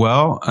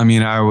 Well, I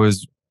mean, I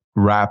was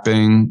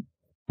rapping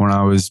when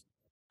I was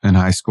in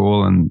high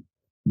school, and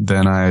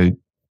then I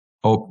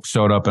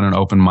showed up in an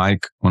open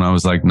mic when I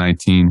was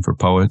 19 for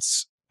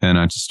poets. And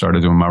I just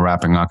started doing my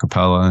rapping a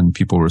cappella, and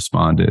people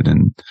responded.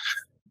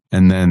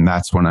 And then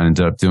that's when I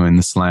ended up doing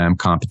the slam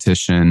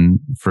competition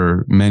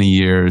for many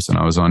years. And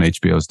I was on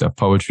HBO's Def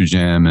Poetry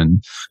Jam.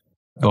 And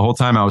the whole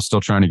time I was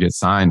still trying to get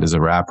signed as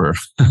a rapper.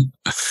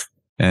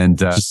 And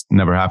just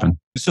never happened.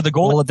 So the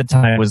goal at the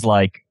time was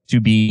to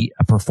be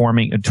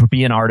to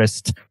be an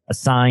artist, a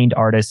signed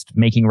artist,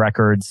 making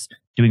records,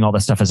 doing all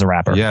this stuff as a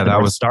rapper. Yeah, that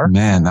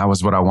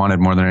was what I wanted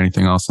more than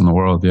anything else in the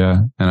world.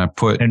 Yeah. And I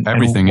put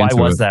everything into it.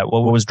 Why was that?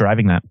 What was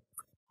driving that?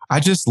 I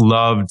just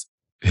loved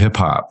hip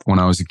hop when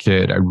I was a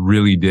kid. I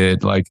really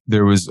did.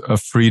 There was a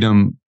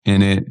freedom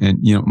in it. And,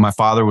 my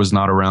father was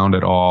not around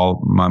at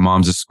all. My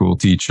mom's a school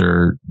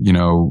teacher.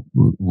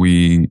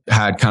 We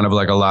had kind of a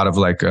lot of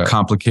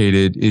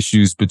complicated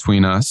issues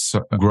between us.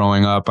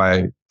 Growing up,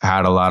 I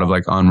had a lot of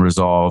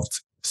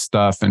unresolved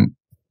stuff and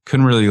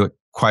couldn't really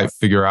quite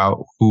figure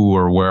out who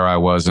or where I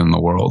was in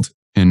the world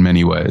in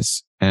many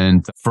ways.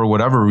 And for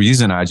whatever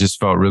reason, I just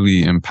felt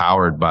really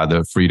empowered by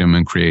the freedom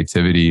and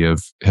creativity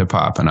of hip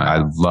hop. And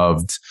I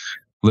loved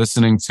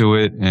listening to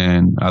it,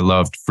 and I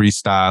loved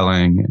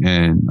freestyling,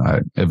 and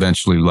I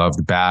eventually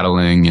loved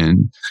battling.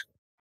 And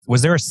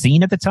was there a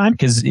scene at the time?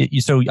 Because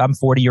so I'm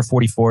 40, you're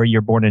 44,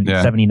 you're born in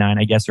 79,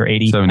 I guess, or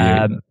 80.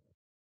 78.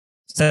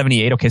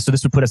 78. Okay. So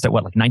this would put us at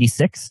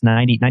 96,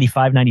 90,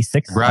 95,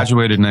 96?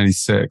 Graduated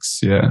 96.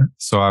 Yeah.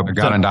 So I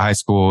got into high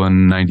school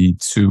in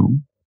 92.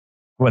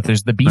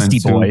 There's the Beastie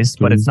Boys,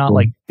 but it's not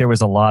like there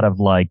was a lot of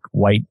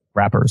white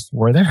rappers,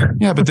 were there?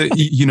 Yeah, but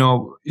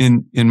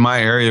in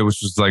my area, which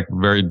was like a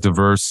very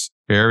diverse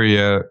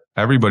area,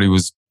 everybody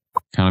was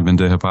kind of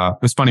into hip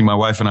hop. It's funny. My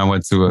wife and I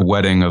went to a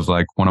wedding of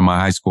like one of my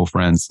high school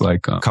friends,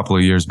 like a couple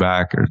of years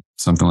back or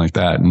something like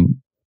that. And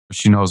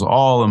she knows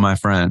all of my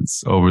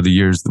friends over the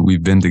years that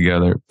we've been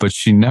together, but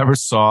she never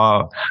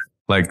saw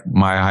like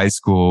my high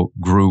school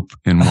group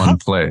in one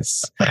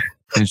place.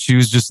 And she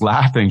was just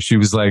laughing. She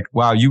was like,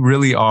 wow, you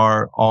really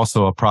are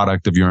also a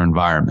product of your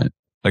environment.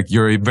 Like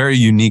you're a very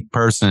unique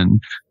person,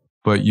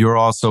 but you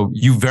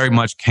very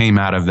much came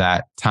out of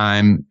that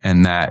time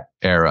and that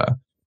era.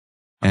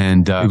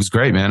 And it was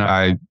great, man.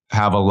 I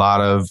have a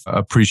lot of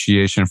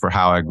appreciation for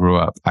how I grew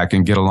up. I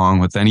can get along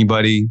with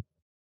anybody.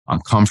 I'm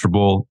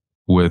comfortable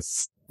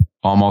with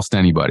almost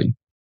anybody,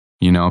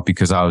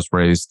 because I was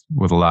raised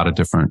with a lot of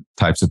different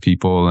types of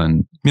people.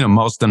 And,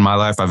 most in my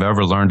life I've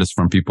ever learned is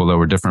from people that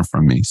were different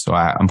from me. So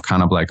I'm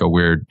kind of like a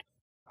weird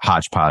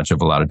hodgepodge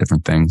of a lot of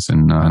different things.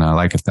 And I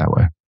like it that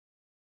way.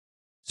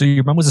 So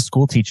your mom was a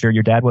school teacher.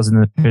 Your dad was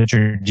in the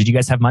picture. Did you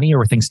guys have money or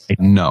were things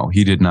stable? No,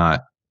 he did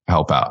not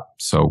help out.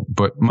 So,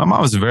 but my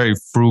mom was very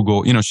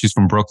frugal. She's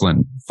from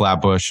Brooklyn,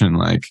 Flatbush, and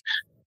like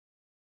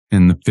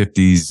in the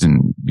 50s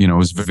and,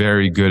 was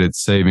very good at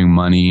saving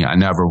money. I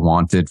never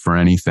wanted for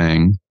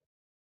anything.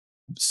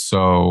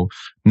 So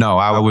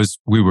no,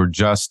 we were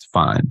just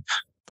fine,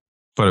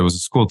 but it was a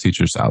school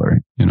teacher salary,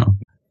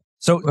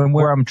 So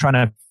where I'm trying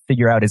to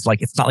figure out is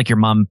like, it's not like your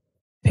mom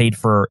paid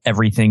for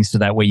everything so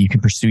that way you can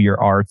pursue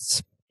your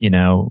arts,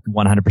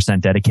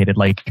 100% dedicated.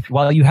 Like,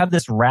 while you have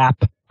this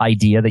rap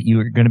idea that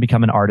you're going to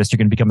become an artist, you're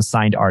going to become a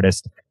signed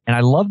artist. And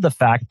I love the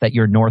fact that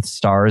your North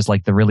Star is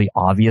like the really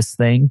obvious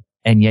thing.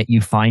 And yet you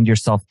find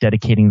yourself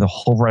dedicating the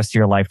whole rest of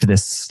your life to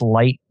this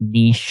slight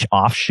niche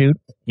offshoot,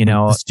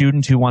 a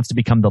student who wants to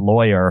become the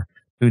lawyer,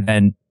 who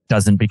then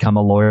doesn't become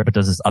a lawyer, but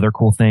does this other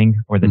cool thing,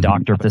 or the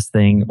doctor of this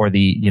thing, or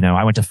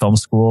I went to film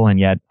school and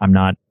yet I'm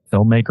not a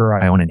filmmaker.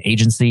 I own an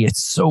agency.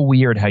 It's so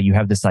weird how you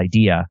have this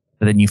idea,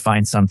 but then you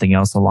find something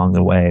else along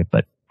the way.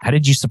 But how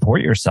did you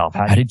support yourself?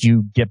 How did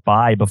you get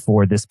by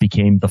before this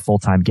became the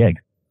full-time gig?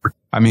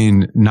 I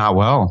mean, not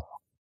well.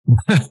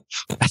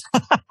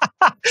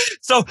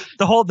 So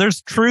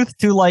there's truth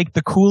to like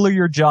the cooler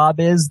your job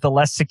is, the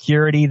less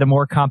security, the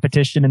more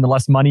competition and the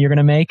less money you're going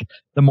to make.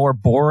 The more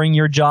boring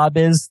your job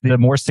is, the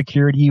more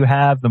security you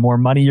have, the more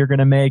money you're going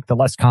to make, the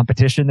less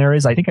competition there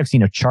is. I think I've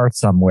seen a chart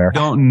somewhere. I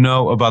don't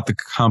know about the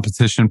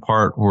competition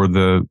part or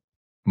the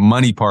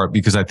money part,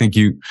 because I think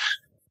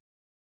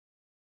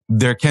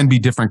there can be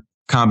different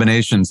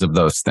combinations of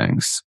those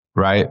things,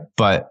 right?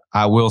 But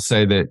I will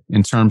say that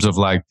in terms of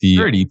like the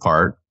security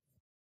part,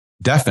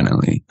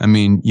 definitely. I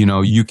mean,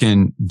 you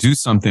can do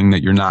something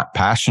that you're not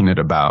passionate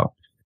about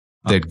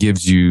that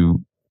gives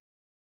you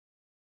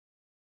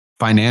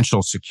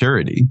financial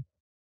security,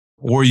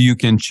 or you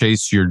can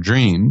chase your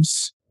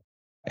dreams.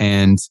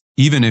 And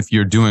even if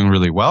you're doing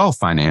really well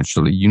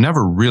financially, you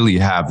never really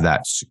have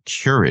that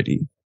security,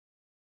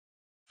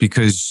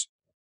 because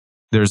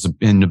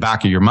in the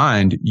back of your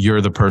mind, you're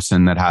the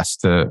person that has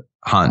to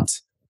hunt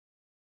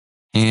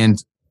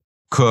and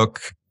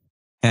cook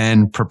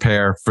and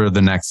prepare for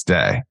the next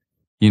day.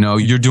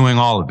 You're doing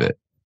all of it,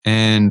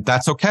 and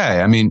that's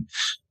okay. I mean,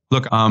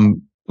 look,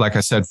 like I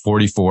said,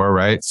 44,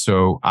 right?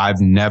 So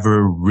I've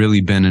never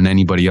really been in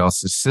anybody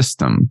else's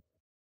system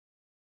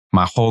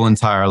my whole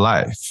entire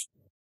life.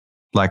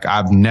 Like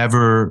I've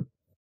never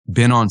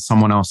been on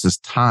someone else's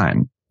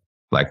time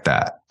like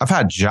that. I've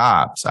had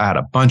jobs. I had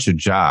a bunch of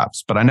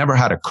jobs, but I never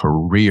had a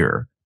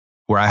career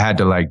where I had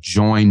to like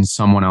join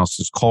someone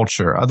else's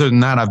culture. Other than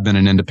that, I've been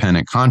an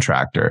independent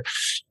contractor.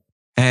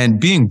 And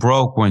being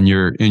broke when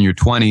you're in your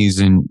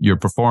 20s and you're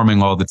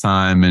performing all the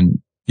time,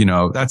 and,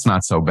 that's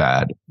not so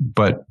bad.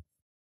 But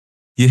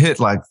you hit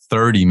like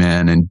 30,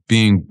 man, and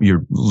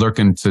you're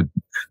looking to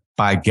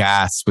buy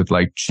gas with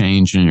like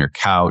change in your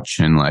couch,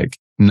 and like,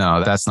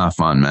 no, that's not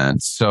fun, man.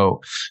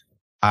 So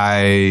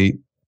I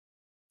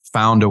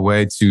found a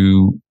way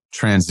to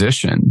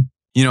transition.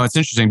 It's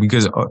interesting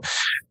because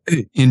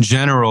in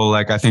general,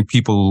 like I think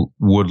people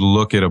would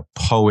look at a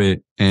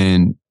poet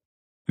and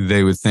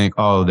they would think,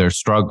 oh, they're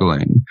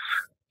struggling.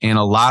 And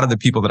a lot of the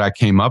people that I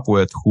came up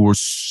with who were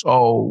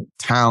so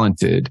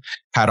talented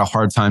had a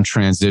hard time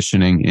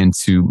transitioning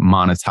into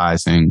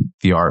monetizing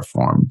the art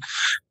form.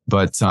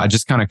 But I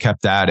just kind of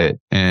kept at it,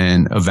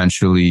 and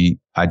eventually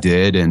I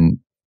did. And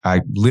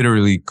I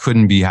literally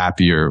couldn't be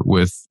happier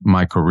with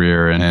my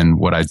career and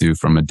what I do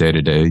from a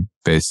day-to-day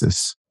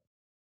basis.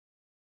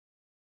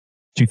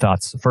 Two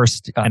thoughts.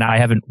 First, and I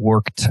haven't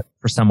worked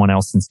for someone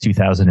else since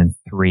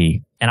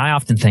 2003. And I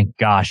often think,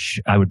 gosh,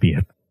 I would be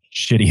a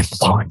shitty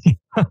employee.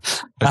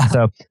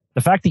 So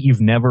the fact that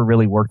you've never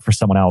really worked for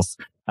someone else,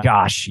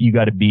 gosh, you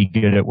got to be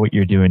good at what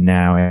you're doing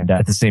now. And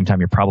at the same time,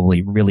 you're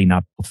probably really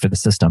not for the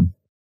system.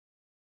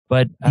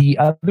 But the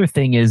other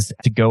thing is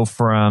to go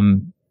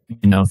from,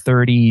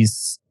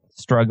 30s,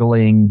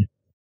 struggling,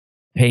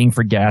 paying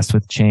for gas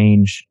with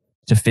change,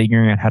 to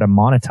figuring out how to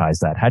monetize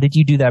that. How did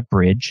you do that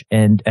bridge?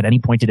 And at any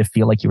point, did it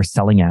feel like you were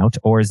selling out?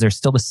 Or is there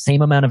still the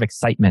same amount of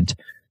excitement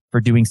for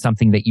doing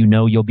something that you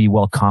know you'll be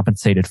well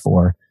compensated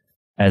for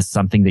as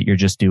something that you're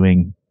just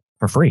doing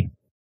for free?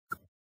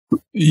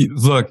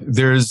 Look,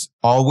 there's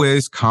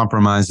always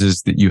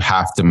compromises that you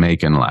have to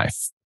make in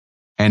life.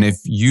 And if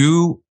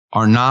you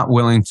are not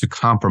willing to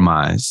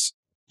compromise,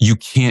 you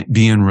can't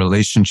be in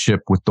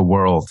relationship with the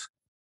world.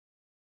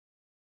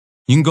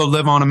 You can go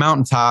live on a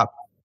mountaintop.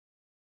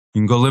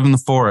 You can go live in the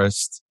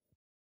forest.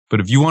 But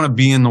if you want to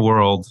be in the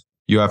world,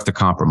 you have to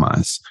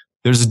compromise.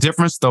 There's a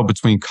difference, though,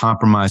 between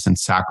compromise and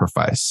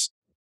sacrifice.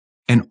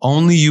 And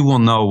only you will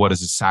know what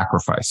is a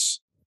sacrifice.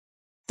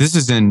 This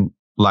is in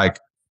like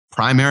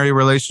primary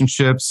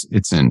relationships.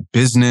 It's in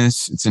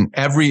business. It's in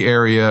every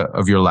area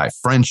of your life.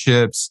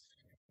 Friendships.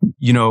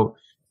 You know,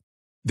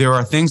 there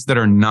are things that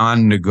are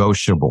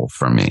non-negotiable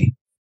for me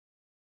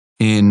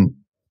in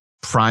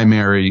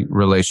primary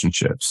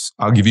relationships.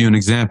 I'll give you an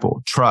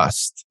example.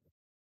 Trust.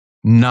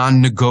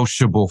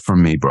 Non-negotiable for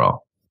me,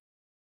 bro.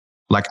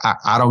 Like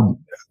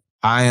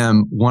I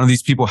am one of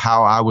these people,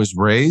 how I was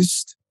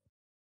raised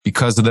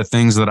because of the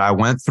things that I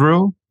went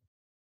through.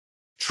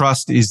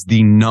 Trust is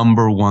the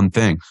number one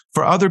thing.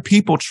 For other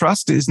people,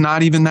 trust is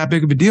not even that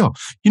big of a deal.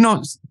 You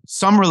know,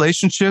 some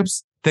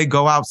relationships, they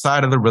go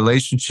outside of the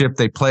relationship.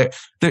 They play.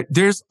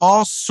 There's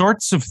all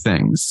sorts of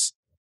things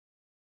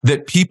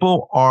that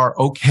people are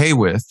okay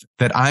with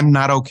that I'm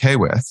not okay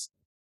with.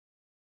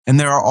 And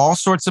there are all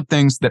sorts of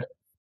things that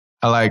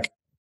are like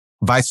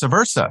vice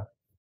versa.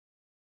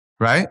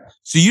 Right?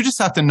 So you just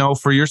have to know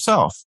for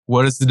yourself,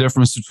 what is the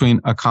difference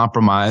between a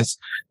compromise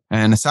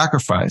and a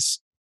sacrifice?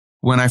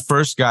 When I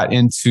first got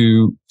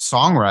into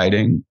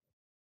songwriting,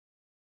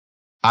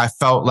 I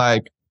felt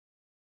like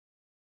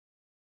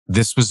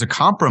this was a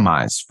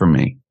compromise for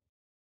me.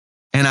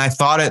 And I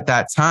thought at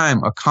that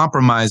time, a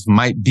compromise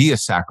might be a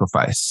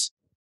sacrifice.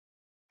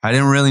 I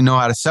didn't really know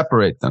how to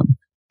separate them.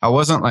 I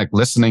wasn't like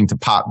listening to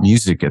pop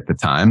music at the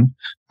time.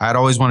 I'd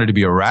always wanted to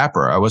be a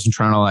rapper. I wasn't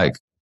trying to like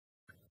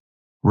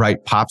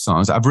write pop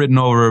songs. I've written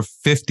over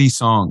 50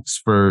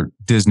 songs for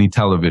Disney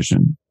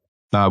television.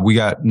 We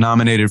got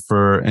nominated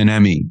for an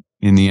Emmy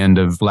in the end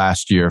of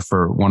last year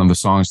for one of the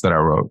songs that I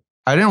wrote.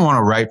 I didn't want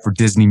to write for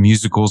Disney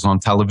musicals on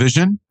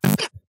television.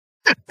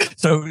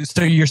 So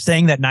you're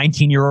saying that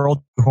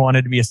 19-year-old who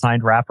wanted to be a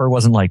signed rapper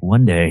wasn't like,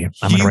 one day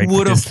I'm going to write for Disney? He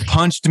would have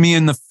punched me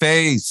in the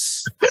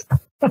face.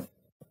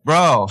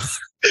 Bro.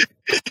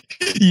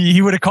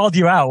 He would have called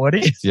you out, would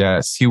he?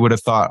 Yes. He would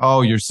have thought,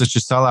 oh, you're such a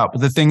sellout.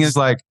 But the thing is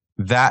like,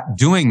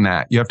 doing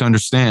that, you have to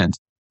understand,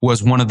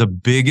 was one of the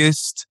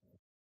biggest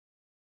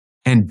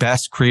and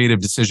best creative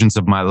decisions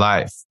of my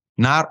life.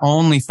 Not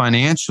only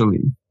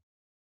financially,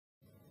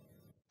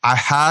 I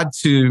had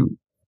to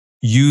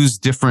use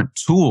different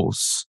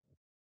tools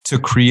to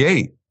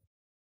create.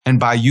 And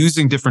by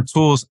using different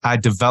tools, I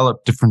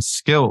developed different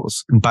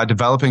skills. And by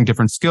developing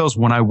different skills,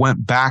 when I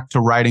went back to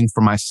writing for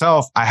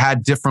myself, I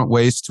had different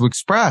ways to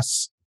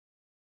express,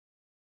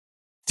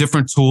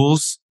 different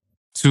tools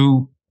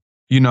to,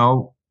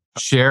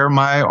 share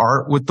my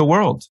art with the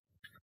world.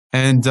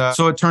 And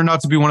so it turned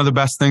out to be one of the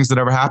best things that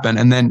ever happened.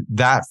 And then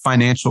that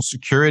financial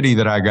security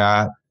that I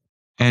got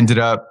ended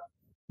up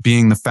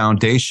being the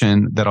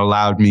foundation that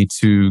allowed me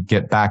to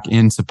get back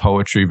into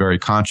poetry very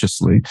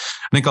consciously.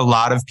 I think a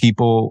lot of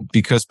people,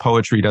 because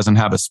poetry doesn't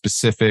have a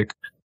specific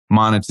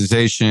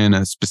monetization,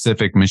 a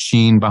specific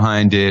machine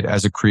behind it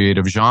as a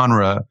creative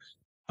genre,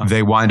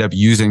 they wind up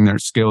using their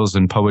skills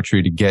in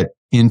poetry to get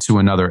into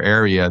another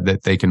area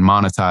that they can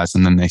monetize,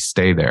 and then they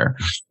stay there.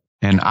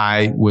 And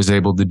I was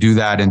able to do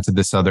that into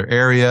this other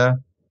area.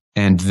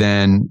 And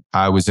then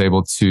I was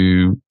able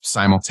to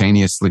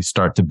simultaneously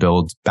start to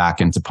build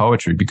back into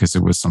poetry because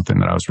it was something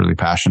that I was really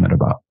passionate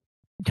about.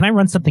 Can I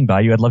run something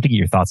by you? I'd love to get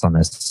your thoughts on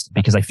this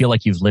because I feel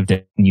like you've lived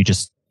it and you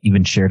just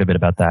even shared a bit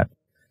about that.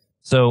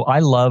 So I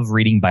love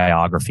reading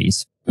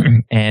biographies.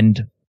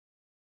 And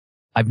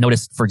I've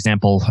noticed, for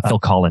example, Phil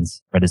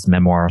Collins read his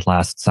memoir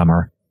last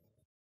summer.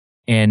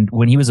 And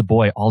when he was a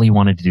boy, all he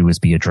wanted to do was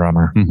be a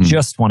drummer. Mm-hmm.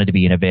 Just wanted to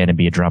be in a band and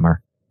be a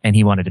drummer. And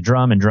he wanted to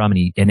drum, and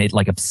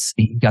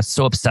he got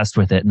so obsessed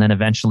with it. And then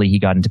eventually he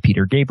got into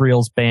Peter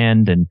Gabriel's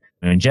band and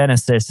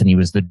Genesis, and he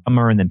was the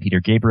drummer. And then Peter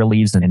Gabriel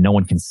leaves and no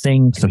one can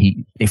sing. So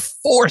they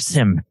force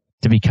him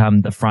to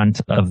become the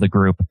front of the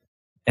group.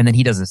 And then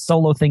he does a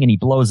solo thing and he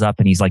blows up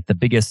and he's like the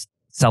biggest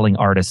selling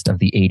artist of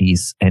the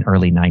 80s and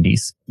early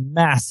 90s.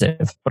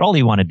 Massive. But all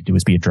he wanted to do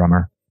was be a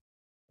drummer.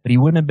 But he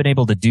wouldn't have been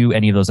able to do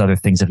any of those other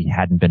things if he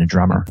hadn't been a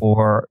drummer.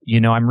 Or,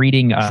 I'm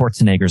reading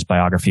Schwarzenegger's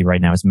biography right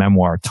now, his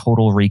memoir,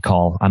 Total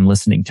Recall. I'm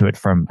listening to it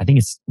from, I think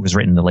it was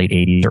written in the late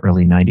 80s or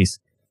early 90s.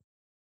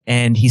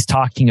 And he's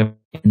talking in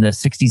the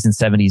 60s and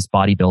 70s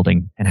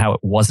bodybuilding and how it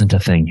wasn't a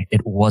thing.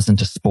 It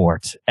wasn't a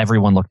sport.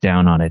 Everyone looked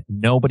down on it.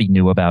 Nobody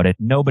knew about it.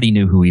 Nobody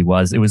knew who he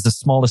was. It was the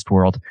smallest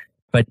world.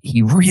 But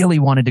he really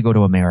wanted to go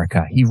to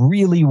America. He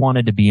really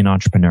wanted to be an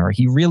entrepreneur.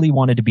 He really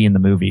wanted to be in the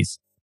movies.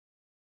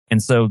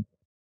 And so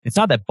it's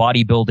not that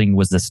bodybuilding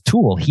was this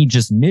tool. He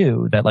just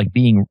knew that like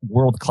being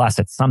world class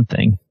at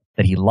something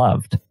that he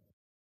loved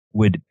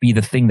would be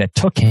the thing that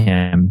took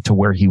him to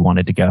where he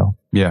wanted to go.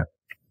 Yeah.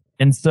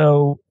 And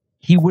so,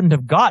 he wouldn't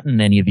have gotten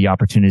any of the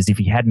opportunities if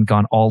he hadn't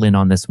gone all in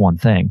on this one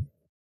thing.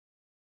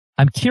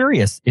 I'm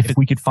curious if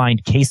we could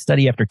find case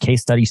study after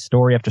case study,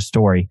 story after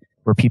story,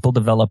 where people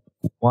develop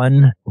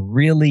one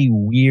really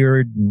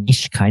weird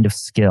niche kind of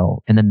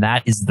skill. And then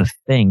that is the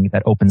thing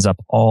that opens up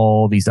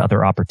all these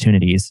other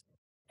opportunities.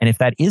 And if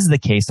that is the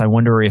case, I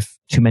wonder if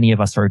too many of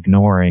us are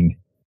ignoring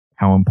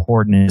how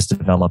important it is to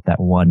develop that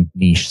one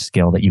niche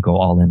skill that you go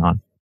all in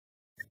on.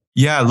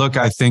 Yeah, look,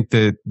 I think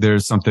that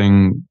there's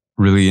something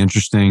really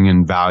interesting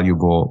and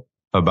valuable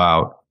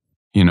about,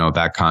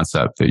 that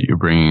concept that you're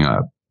bringing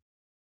up.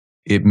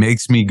 It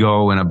makes me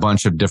go in a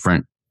bunch of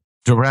different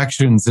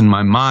directions in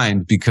my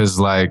mind because,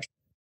 like,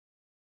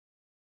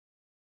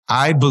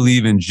 I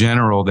believe in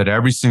general that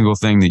every single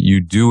thing that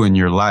you do in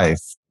your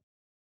life,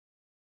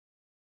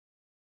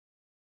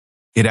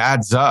 it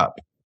adds up.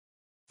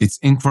 It's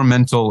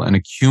incremental and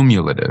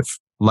accumulative.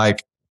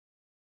 Like,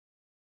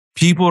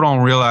 people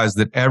don't realize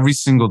that every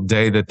single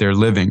day that they're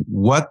living,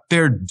 what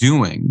they're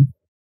doing,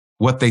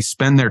 what they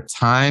spend their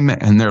time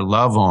and their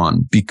love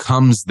on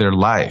becomes their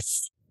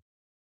life.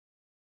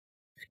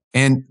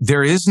 And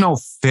there is no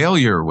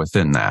failure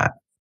within that,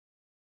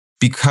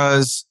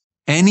 because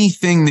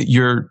anything that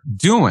you're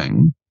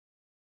doing,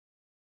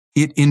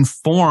 it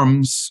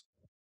informs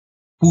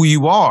who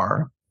you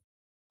are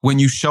when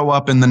you show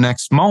up in the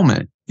next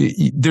moment.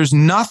 There's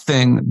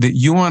nothing that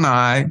you and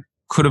I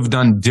could have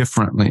done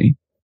differently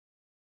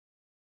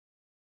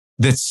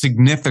that's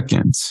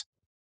significant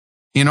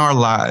in our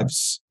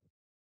lives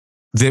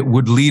that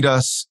would lead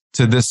us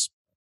to this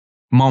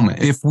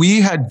moment. If we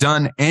had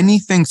done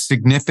anything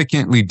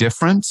significantly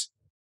different,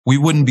 we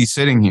wouldn't be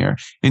sitting here.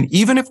 And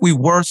even if we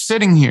were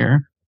sitting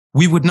here,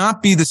 we would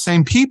not be the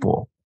same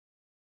people.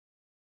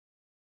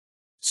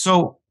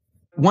 So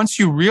once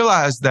you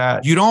realize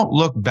that, you don't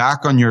look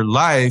back on your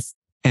life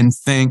and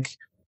think,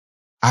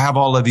 I have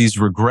all of these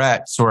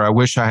regrets, or I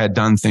wish I had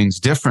done things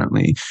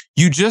differently.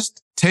 You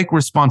just take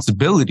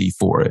responsibility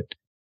for it.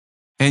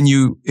 And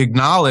you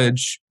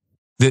acknowledge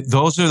that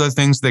those are the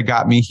things that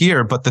got me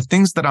here, but the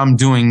things that I'm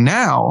doing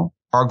now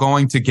are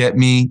going to get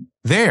me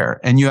there.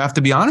 And you have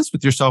to be honest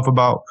with yourself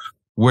about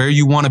where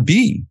you want to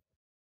be,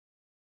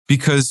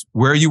 because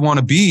where you want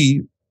to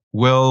be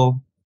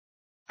will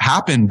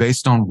happen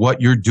based on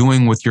what you're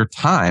doing with your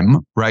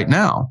time right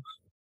now.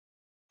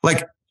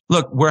 Like,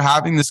 look, we're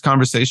having this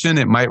conversation.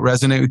 It might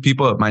resonate with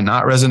people. It might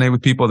not resonate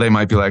with people. They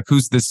might be like,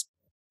 who's this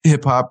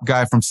hip hop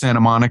guy from Santa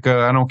Monica?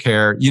 I don't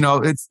care.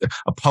 It's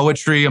a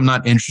poetry. I'm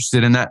not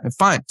interested in that.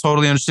 Fine.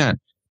 Totally understand.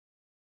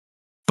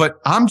 But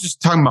I'm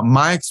just talking about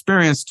my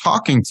experience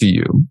talking to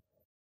you.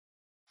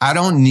 I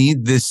don't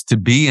need this to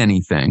be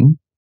anything,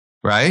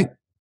 right?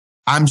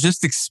 I'm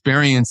just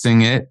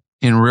experiencing it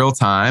in real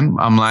time.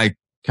 I'm like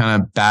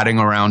kind of batting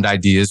around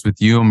ideas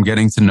with you. I'm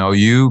getting to know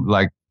you.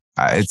 Like,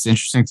 it's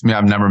interesting to me.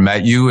 I've never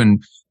met you,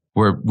 and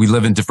we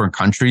live in different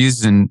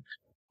countries, and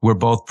we're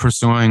both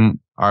pursuing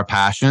our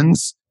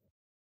passions.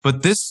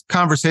 But this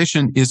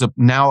conversation is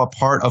now a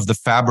part of the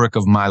fabric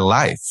of my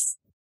life.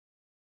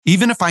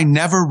 Even if I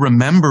never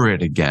remember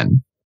it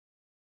again,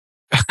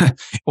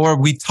 or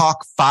we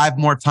talk 5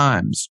 more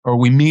times, or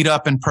we meet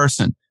up in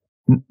person,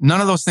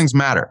 none of those things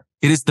matter.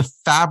 It is the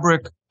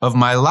fabric of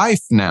my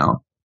life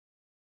now.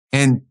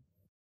 And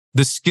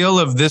the skill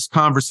of this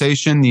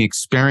conversation, the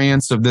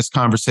experience of this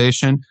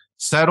conversation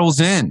settles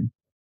in,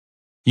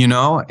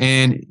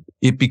 and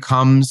it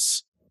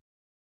becomes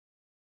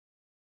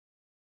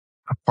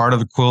a part of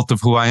the quilt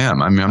of who I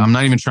am. I mean, I'm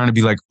not even trying to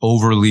be like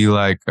overly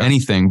like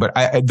anything, but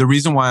the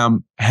reason why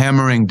I'm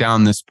hammering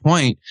down this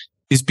point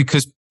is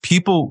because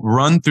people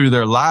run through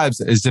their lives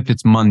as if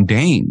it's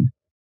mundane.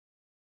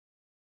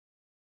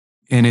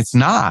 And it's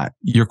not.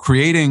 You're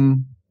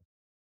creating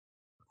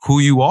who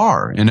you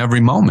are in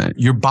every moment.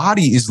 Your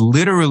body is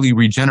literally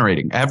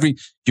regenerating.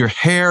 Your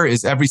hair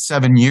is every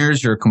 7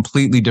 years. You're a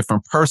completely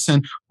different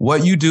person.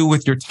 What you do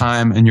with your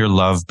time and your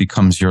love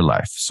becomes your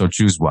life. So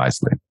choose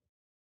wisely.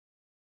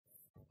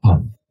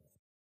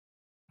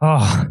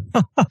 Oh,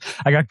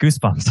 I got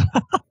goosebumps.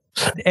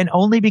 And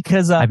only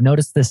because I've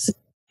noticed this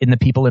in the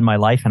people in my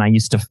life, and I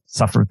used to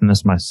suffer from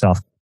this myself.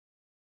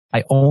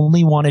 I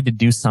only wanted to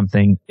do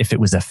something if it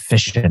was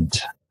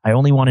efficient. I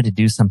only wanted to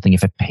do something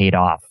if it paid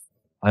off.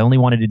 I only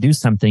wanted to do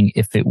something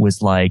if it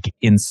was like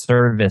in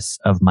service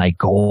of my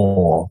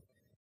goal.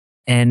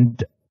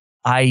 And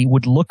I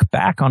would look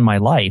back on my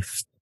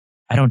life.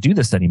 I don't do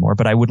this anymore,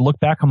 but I would look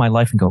back on my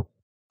life and go,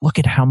 look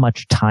at how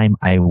much time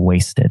I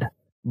wasted.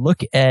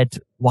 Look at,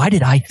 why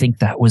did I think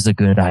that was a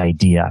good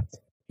idea?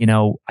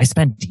 I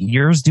spent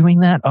years doing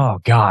that. Oh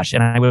gosh.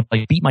 And I would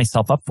like beat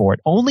myself up for it,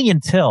 only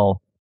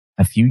until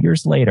a few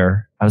years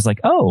later, I was like,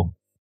 oh,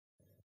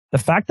 the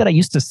fact that I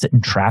used to sit in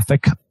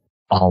traffic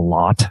a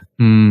lot.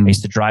 I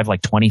used to drive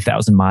like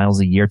 20,000 miles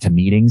a year to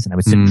meetings, and I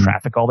would sit in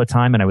traffic all the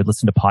time, and I would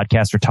listen to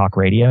podcasts or talk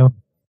radio.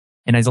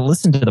 And as I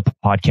listened to the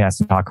podcast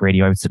and talk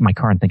radio, I would sit in my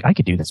car and think, I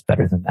could do this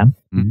better than them.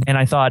 And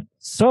I thought,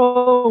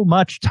 so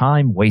much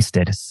time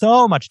wasted.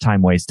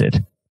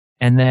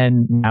 And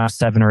then now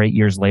 7 or 8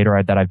 years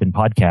later that I've been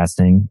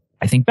podcasting,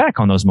 I think back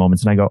on those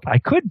moments and I go, I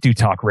could do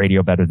talk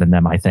radio better than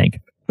them, I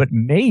think. But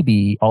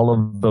maybe all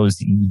of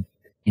those,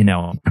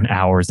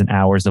 hours and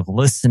hours of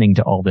listening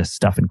to all this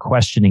stuff and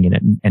questioning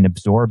it and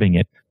absorbing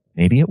it,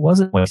 maybe it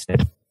wasn't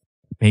wasted.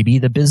 Maybe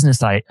the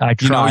business I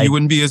tried. You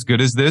wouldn't be as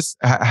good as this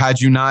had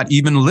you not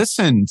even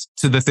listened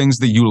to the things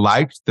that you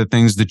liked, the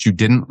things that you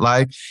didn't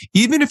like.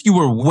 Even if you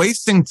were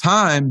wasting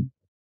time,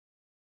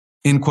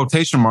 in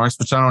quotation marks,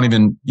 which I don't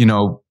even,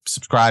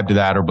 subscribe to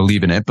that or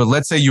believe in it. But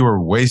let's say you were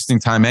wasting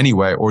time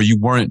anyway, or you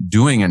weren't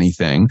doing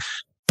anything,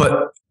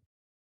 but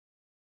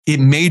it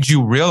made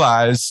you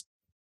realize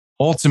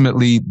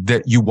ultimately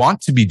that you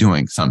want to be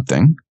doing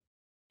something.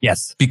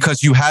 Yes.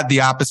 Because you had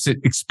the opposite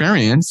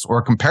experience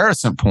or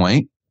comparison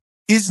point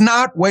is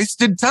not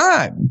wasted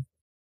time.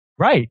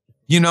 Right.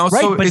 Right,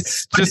 so but,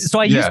 it's just, so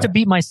I used to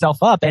beat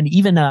myself up. And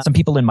even some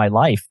people in my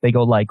life, they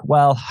go like,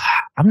 well,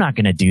 I'm not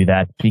going to do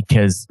that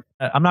because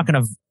I'm not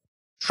going to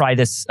try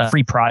this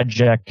free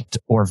project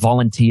or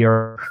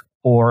volunteer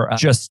or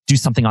just do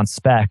something on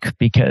spec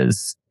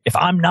because if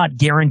I'm not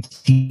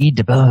guaranteed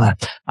to,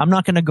 I'm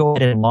not going to go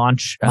ahead and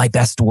launch my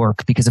best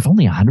work because if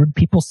only 100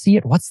 people see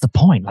it, what's the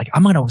point? Like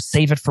I'm going to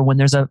save it for when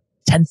there's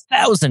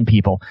 10,000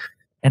 people.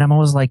 And I'm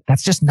always like,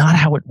 that's just not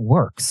how it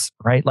works,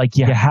 right? Like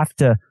you have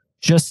to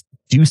just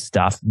do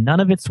stuff. None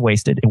of it's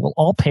wasted. It will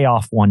all pay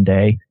off one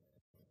day.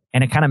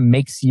 And it kind of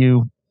makes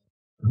you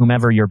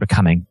whomever you're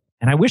becoming.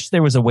 And I wish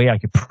there was a way I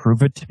could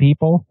prove it to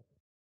people.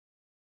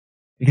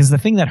 Because the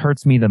thing that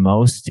hurts me the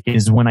most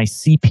is when I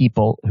see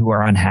people who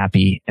are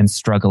unhappy and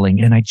struggling.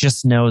 And I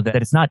just know that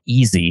it's not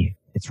easy.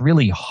 It's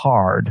really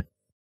hard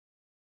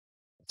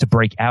to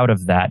break out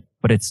of that,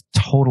 but it's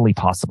totally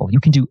possible. You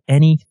can do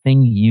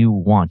anything you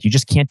want. You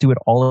just can't do it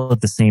all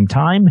at the same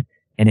time.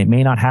 And it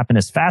may not happen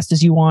as fast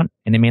as you want,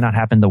 and it may not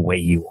happen the way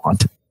you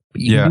want.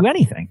 But you can do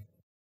anything.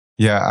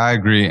 Yeah, I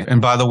agree.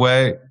 And by the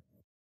way,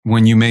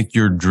 when you make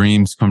your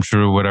dreams come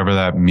true, whatever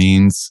that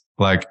means,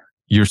 like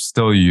you're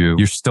still you.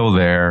 You're still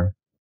there.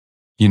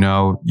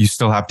 You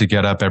still have to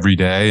get up every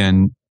day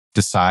and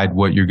decide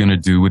what you're going to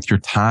do with your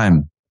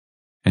time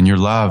and your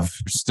love.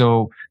 You're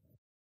still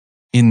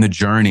in the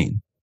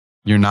journey.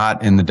 You're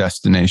not in the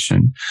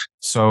destination.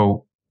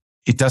 So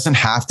it doesn't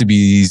have to be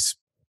these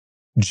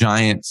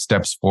giant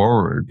steps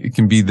forward. It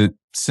can be the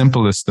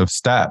simplest of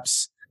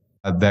steps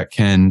that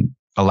can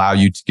allow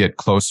you to get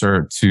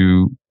closer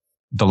to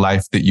the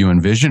life that you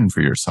envision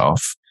for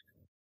yourself.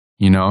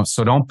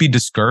 So don't be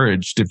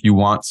discouraged if you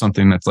want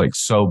something that's like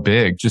so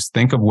big. Just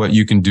think of what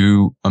you can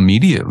do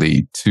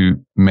immediately to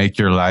make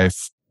your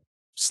life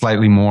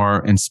slightly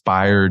more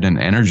inspired and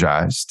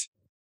energized,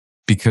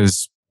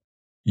 because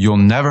you'll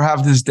never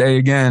have this day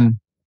again.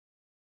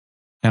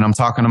 And I'm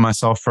talking to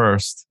myself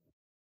first.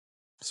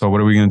 So what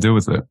are we going to do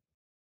with it?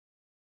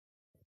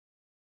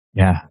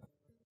 Yeah.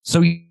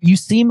 So you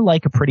seem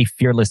like a pretty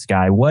fearless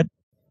guy.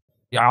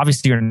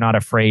 Obviously you're not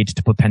afraid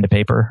to put pen to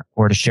paper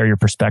or to share your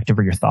perspective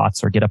or your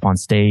thoughts or get up on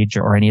stage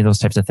or any of those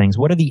types of things.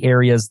 What are the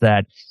areas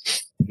that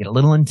you get a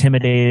little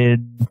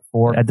intimidated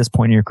for at this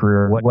point in your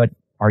career? What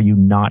are you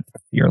not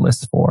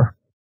fearless for?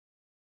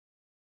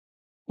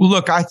 Well,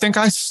 look, I think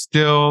I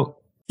still,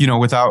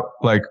 without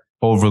like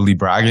overly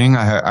bragging,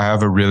 I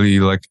have a really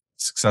like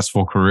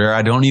successful career.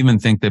 I don't even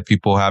think that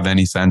people have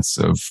any sense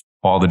of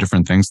all the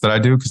different things that I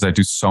do because I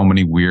do so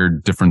many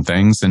weird different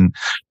things. And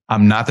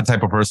I'm not the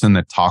type of person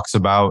that talks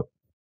about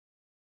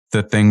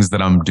the things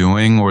that I'm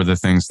doing or the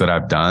things that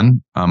I've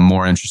done. I'm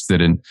more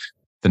interested in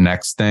the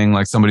next thing.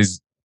 Like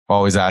somebody's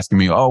always asking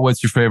me, oh,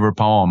 what's your favorite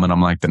poem? And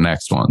I'm like, the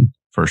next one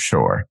for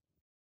sure.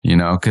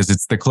 Because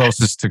it's the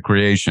closest to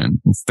creation.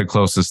 It's the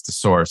closest to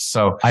source.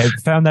 So I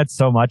found that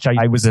so much.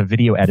 I was a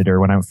video editor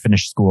when I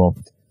finished school.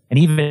 And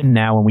even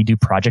now when we do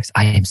projects,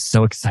 I am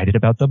so excited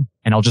about them.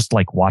 And I'll just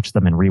like watch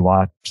them and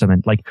rewatch them.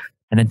 And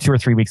then 2 or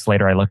 3 weeks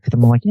later, I look at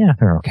them. I'm like, yeah,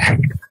 they're okay.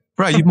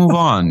 Right. You move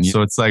on.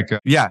 So it's like,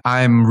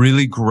 I'm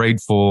really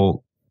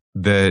grateful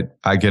that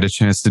I get a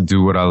chance to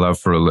do what I love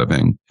for a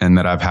living and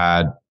that I've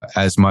had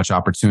as much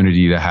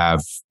opportunity to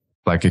have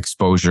like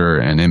exposure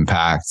and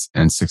impact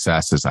and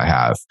success as I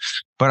have.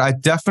 But I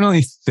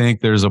definitely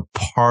think there's a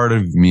part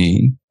of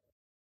me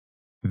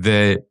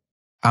that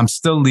I'm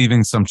still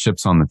leaving some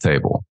chips on the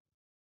table,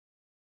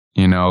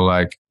 and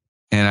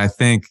I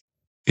think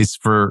it's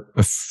for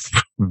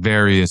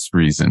various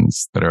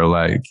reasons that are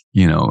like,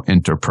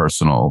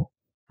 interpersonal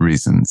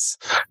reasons.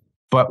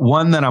 But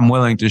one that I'm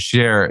willing to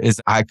share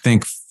is I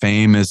think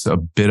fame is a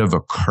bit of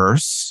a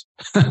curse.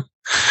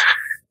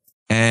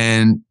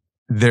 And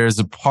there's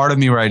a part of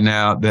me right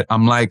now that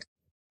I'm like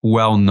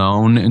well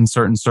known in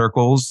certain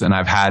circles. And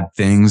I've had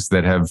things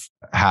that have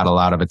had a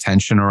lot of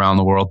attention around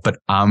the world, but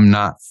I'm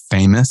not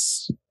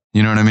famous.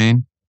 You know what I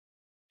mean?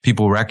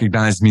 People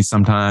recognize me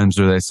sometimes,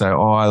 or they say,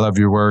 oh, I love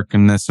your work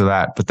and this or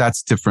that. But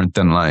that's different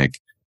than like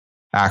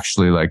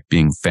actually like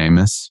being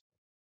famous.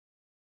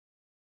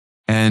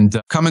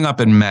 And coming up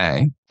in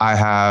May, I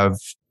have,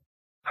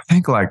 I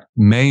think like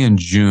May and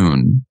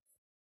June.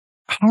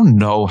 I don't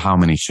know how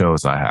many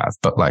shows I have,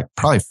 but like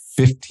probably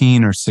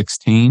 15 or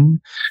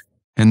 16.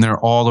 And they're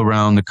all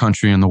around the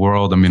country and the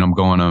world. I mean, I'm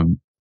going to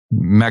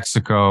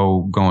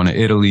Mexico, going to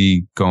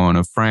Italy, going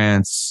to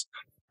France.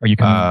 Are you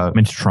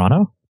coming to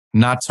Toronto?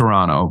 Not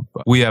Toronto.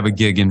 We have a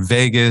gig in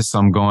Vegas.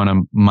 I'm going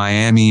to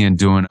Miami and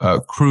doing a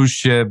cruise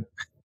ship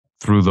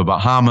through the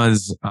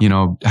Bahamas,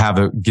 have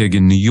a gig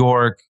in New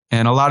York.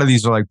 And a lot of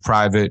these are like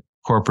private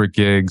corporate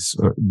gigs.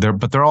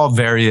 But they're all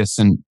various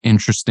and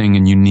interesting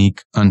and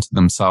unique unto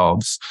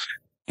themselves.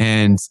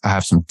 And I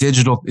have some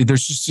digital,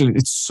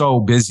 it's so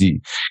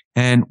busy.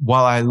 And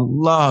while I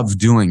love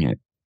doing it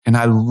and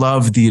I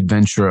love the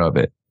adventure of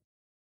it,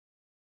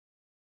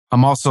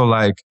 I'm also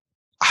like,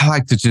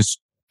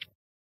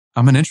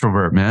 I'm an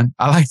introvert, man.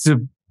 I like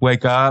to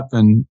wake up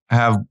and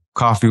have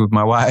coffee with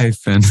my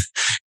wife. And,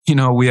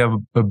 we have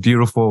a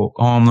beautiful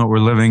home that we're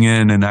living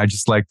in. And I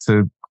just like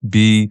to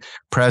be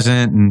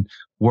present and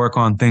work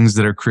on things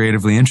that are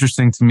creatively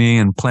interesting to me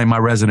and play my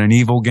Resident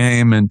Evil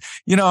game. And,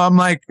 I'm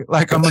like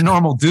I'm a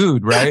normal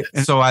dude, right?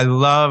 And so I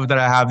love that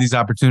I have these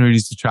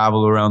opportunities to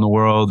travel around the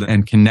world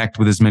and connect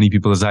with as many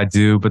people as I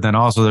do. But then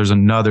also there's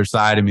another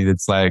side of me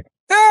that's like,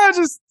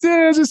 just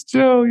chill, just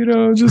chill,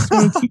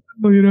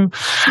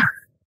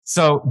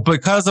 So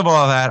because of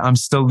all that, I'm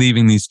still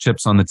leaving these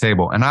chips on the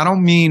table. And I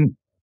don't mean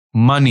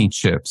money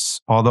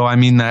chips, although I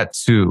mean that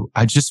too.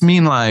 I just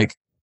mean like,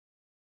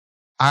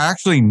 I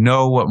actually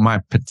know what my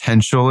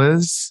potential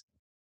is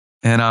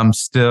and I'm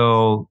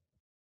still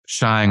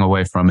shying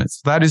away from it.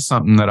 So that is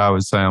something that I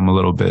would say I'm a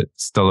little bit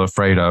still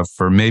afraid of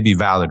for maybe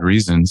valid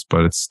reasons,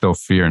 but it's still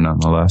fear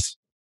nonetheless.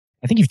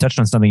 I think you've touched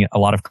on something a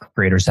lot of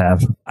creators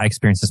have. I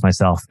experienced this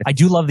myself. I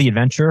do love the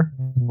adventure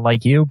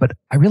like you, but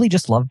I really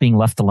just love being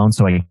left alone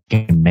so I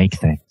can make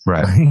things.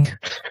 Right.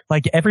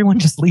 Like everyone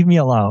just leave me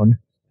alone.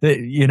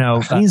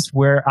 Things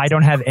where I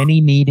don't have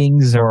any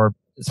meetings or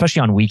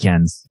especially on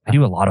weekends. I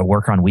do a lot of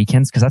work on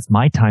weekends because that's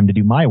my time to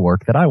do my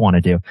work that I want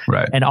to do.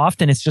 Right. And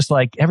often it's just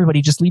like,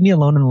 everybody just leave me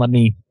alone and let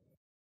me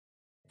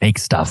make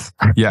stuff.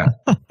 Yeah.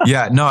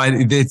 Yeah. No,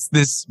 it's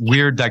this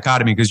weird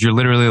dichotomy because you're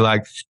literally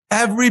like,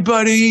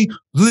 everybody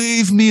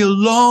leave me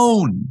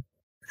alone.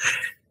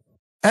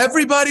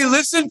 Everybody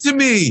listen to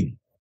me.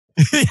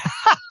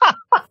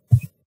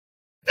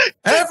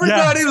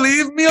 Everybody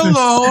leave me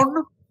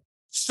alone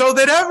so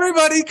that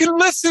everybody can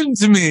listen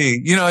to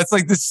me. It's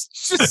like this,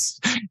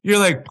 just, you're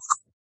like,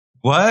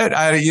 what?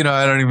 I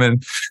don't even.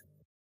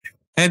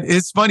 And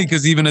it's funny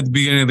because even at the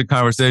beginning of the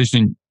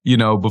conversation,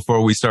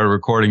 before we started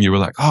recording, you were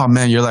like, oh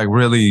man, you're like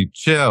really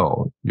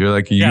chill. You're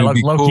like, you'd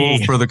be cool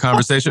for the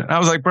conversation. And I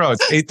was like, bro,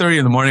 it's 8:30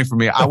 in the morning for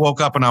me. I woke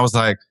up and I was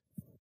like,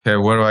 okay,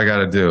 what do I got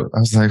to do? I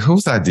was like,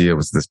 whose idea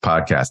was this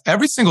podcast?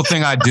 Every single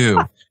thing I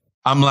do,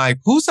 I'm like,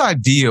 whose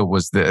idea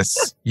was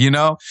this? And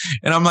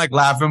I'm like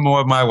laughing more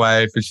with my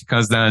wife and she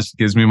comes down and she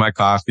gives me my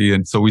coffee.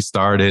 And so we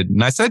started.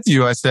 And I said to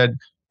you,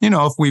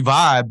 if we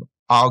vibe,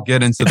 I'll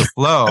get into the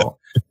flow.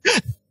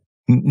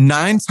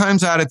 9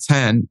 times out of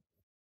 10,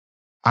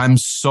 I'm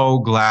so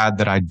glad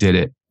that I did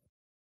it.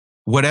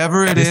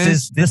 Whatever it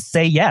is. Just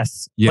say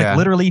yes. Yeah. Like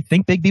literally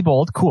think big, be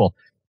bold. Cool.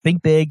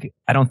 Think big.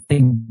 I don't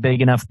think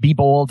big enough. Be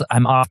bold.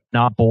 I'm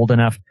not bold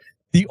enough.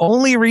 The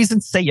only reason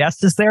to say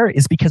yes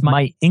is because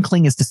my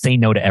inkling is to say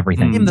no to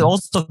everything. And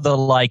also the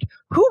like,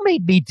 who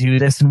made me do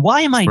this? And why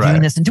am I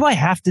doing this? And do I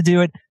have to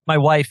do it? My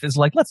wife is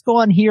like, let's go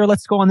on here.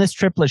 Let's go on this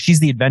trip. She's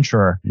the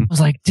adventurer. I was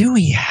like, do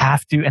we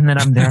have to? And then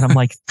I'm there and I'm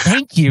like,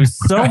 thank you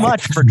so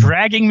much for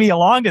dragging me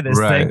along to this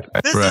thing.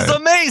 This is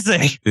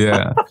amazing.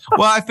 Yeah.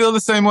 Well, I feel the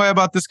same way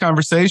about this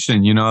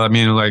conversation.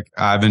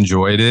 I've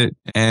enjoyed it.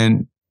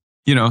 And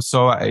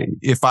so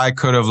if I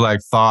could have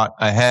thought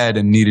ahead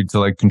and needed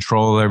to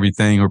control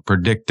everything or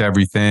predict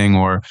everything,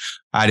 or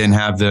I didn't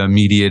have the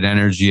immediate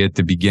energy at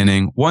the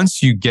beginning,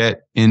 once you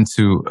get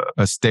into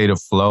a state of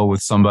flow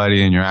with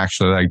somebody and you're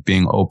actually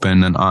being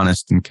open and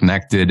honest and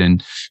connected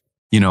and,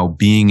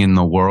 being in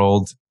the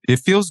world, it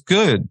feels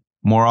good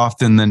more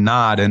often than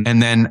not. And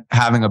then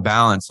having a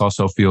balance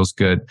also feels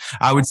good.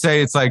 I would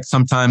say it's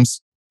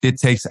sometimes it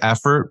takes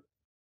effort,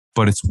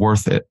 but it's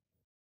worth it.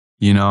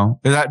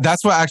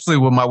 That's what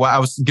I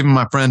was giving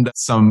my friend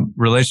some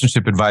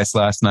relationship advice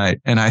last night.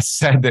 And I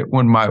said that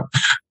when my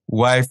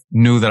wife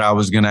knew that I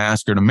was going to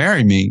ask her to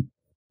marry me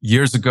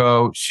years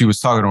ago, she was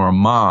talking to her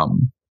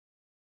mom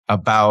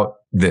about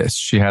this.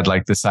 She had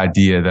this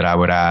idea that I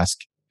would ask,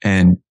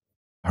 and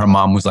her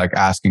mom was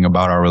asking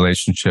about our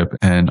relationship.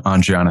 And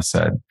Andriana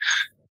said,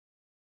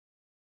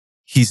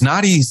 he's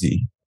not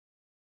easy,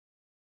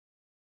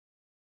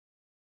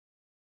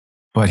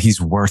 but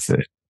he's worth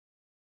it.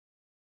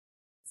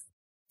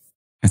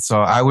 And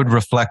so I would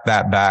reflect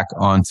that back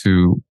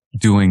onto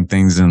doing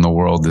things in the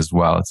world as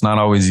well. It's not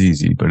always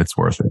easy, but it's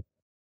worth it.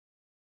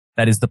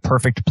 That is the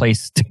perfect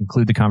place to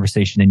conclude the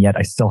conversation. And yet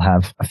I still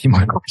have a few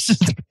more questions.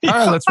 All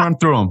right, let's run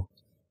through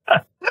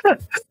them.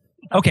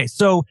 Okay.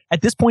 So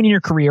at this point in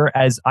your career,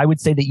 as I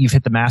would say that you've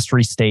hit the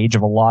mastery stage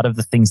of a lot of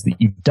the things that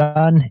you've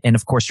done. And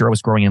of course, you're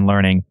always growing and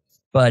learning.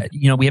 But,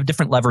 we have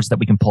different levers that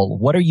we can pull.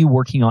 What are you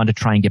working on to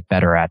try and get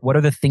better at? What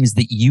are the things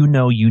that you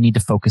need to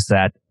focus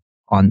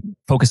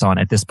on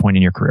at this point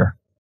in your career?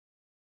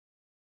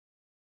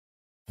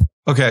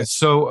 Okay.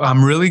 So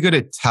I'm really good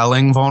at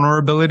telling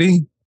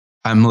vulnerability.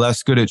 I'm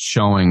less good at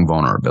showing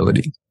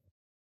vulnerability.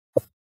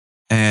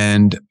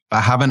 And I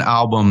have an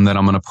album that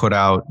I'm going to put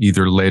out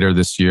either later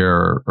this year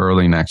or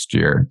early next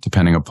year,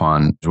 depending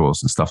upon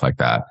visuals and stuff like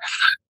that.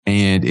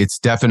 And it's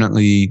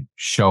definitely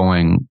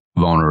showing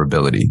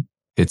vulnerability.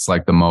 It's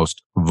like the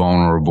most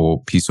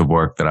vulnerable piece of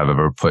work that I've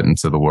ever put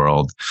into the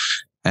world.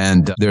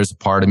 And there's a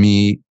part of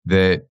me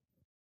that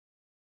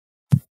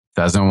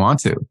doesn't want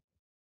to.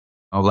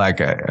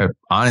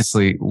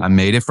 Honestly, I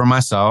made it for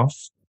myself.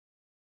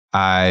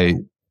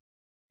 The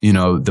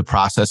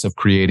process of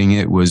creating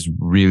it was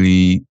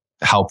really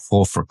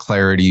helpful for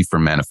clarity, for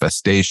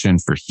manifestation,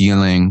 for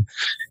healing.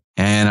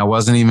 And I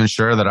wasn't even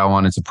sure that I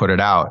wanted to put it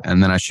out.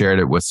 And then I shared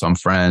it with some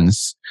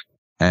friends,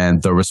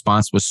 and the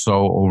response was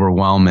so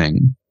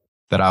overwhelming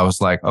that I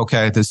was like,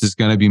 okay, this is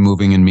going to be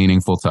moving and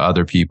meaningful to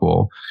other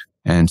people.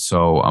 And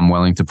so I'm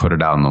willing to put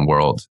it out in the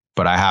world,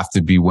 but I have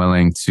to be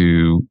willing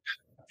to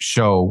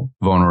show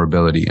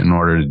vulnerability in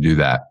order to do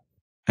that.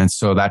 And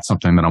so that's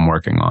something that I'm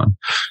working on.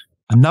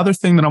 Another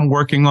thing that I'm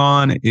working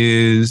on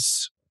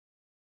is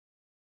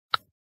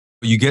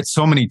you get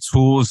so many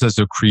tools as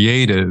a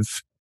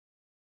creative,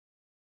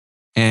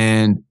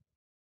 and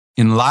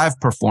in live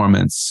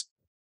performance,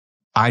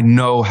 I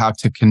know how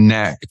to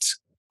connect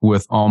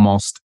with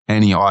almost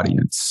any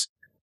audience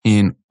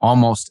in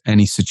almost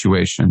any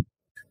situation.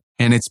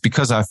 And it's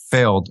because I've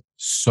failed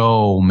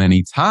so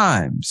many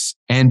times.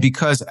 And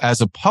because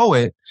as a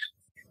poet,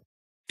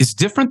 it's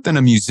different than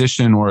a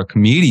musician or a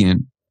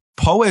comedian.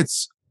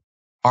 Poets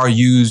are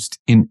used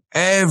in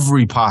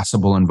every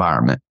possible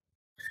environment.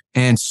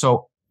 And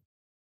so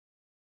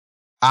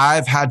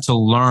I've had to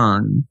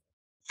learn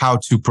how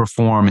to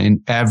perform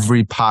in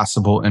every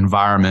possible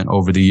environment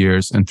over the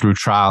years. And through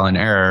trial and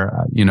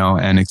error,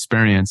 and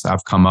experience,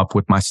 I've come up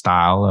with my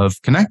style of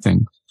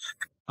connecting.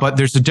 But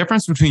there's a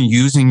difference between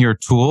using your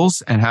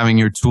tools and having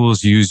your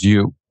tools use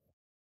you.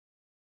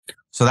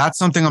 So that's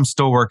something I'm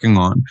still working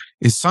on,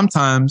 is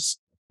sometimes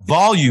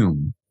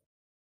volume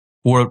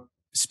or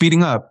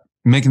speeding up,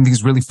 making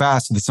things really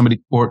fast so that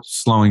somebody, or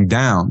slowing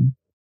down,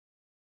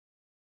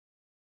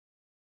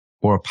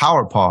 or a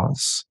power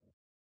pause,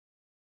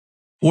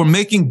 or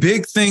making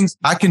big things.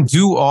 I can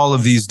do all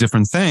of these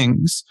different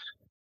things,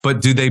 but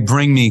do they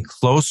bring me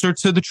closer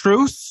to the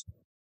truth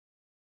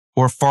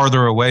or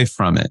farther away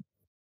from it?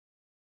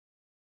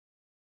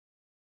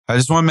 I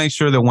just want to make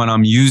sure that when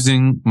I'm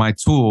using my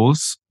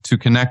tools to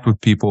connect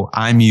with people,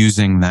 I'm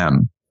using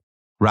them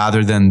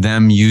rather than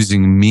them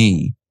using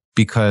me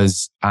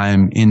because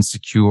I'm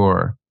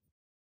insecure.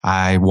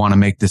 I want to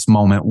make this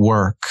moment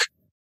work.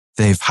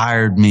 They've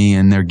hired me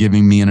and they're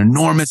giving me an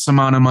enormous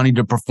amount of money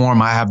to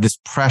perform. I have this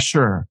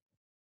pressure.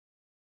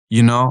 I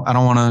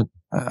don't want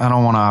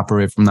to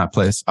operate from that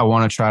place. I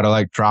want to try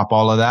to drop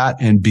all of that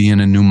and be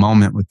in a new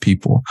moment with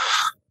people.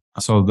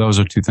 So those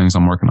are two things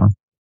I'm working on.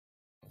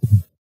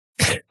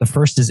 The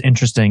first is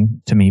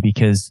interesting to me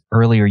because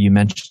earlier you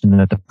mentioned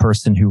that the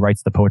person who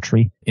writes the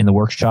poetry in the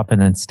workshop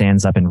and then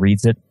stands up and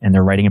reads it, and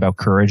they're writing about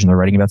courage and they're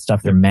writing about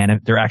stuff,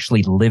 they're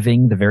actually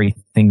living the very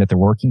thing that they're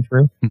working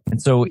through.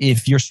 And so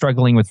if you're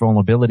struggling with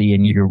vulnerability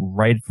and you're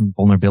right from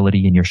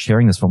vulnerability and you're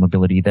sharing this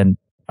vulnerability, then,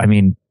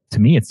 to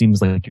me, it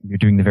seems like you're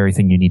doing the very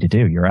thing you need to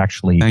do. You're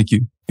actually Thank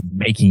you.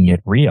 Making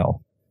it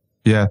real.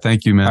 Yeah,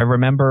 thank you, man. I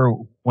remember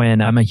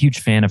when I'm a huge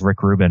fan of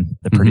Rick Rubin,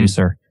 the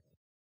producer.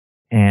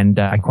 And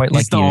I quite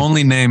like He's the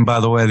only name,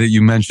 by the way, that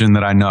you mentioned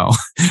that I know.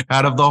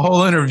 Out of the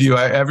whole interview,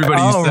 everybody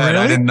you said, really?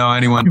 I didn't know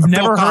anyone. You've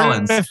Phil never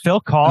Collins. Heard of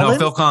Phil Collins? No,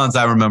 Phil Collins,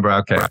 I remember.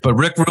 Okay. But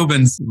Rick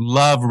Rubin's,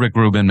 love Rick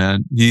Rubin,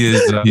 man. He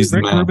is, he's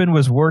Rick the man. Rubin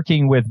was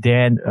working with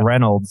Dan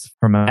Reynolds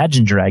from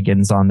Imagine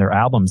Dragons on their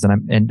albums.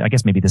 And I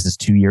guess maybe this is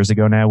 2 years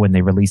ago now when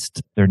they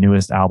released their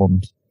newest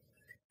albums.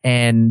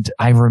 And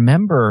I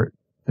remember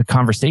the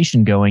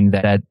conversation going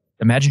that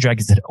Imagine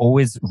Dragons had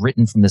always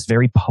written from this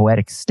very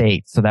poetic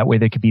state. So that way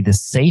there could be the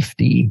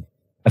safety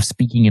of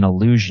speaking in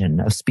illusion,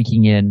 of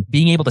speaking in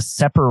being able to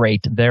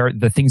separate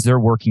the things they're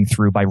working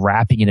through by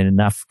wrapping it in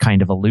enough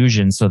kind of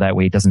illusion so that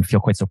way it doesn't feel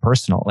quite so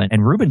personal.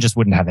 And Rubin just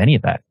wouldn't have any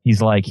of that. He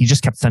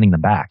just kept sending them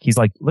back. He's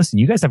like, listen,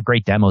 you guys have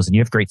great demos and you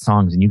have great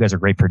songs and you guys are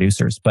great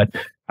producers, but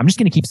I'm just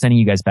going to keep sending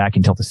you guys back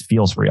until this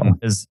feels real.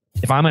 Because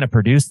if I'm going to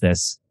produce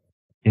this,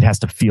 it has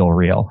to feel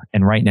real.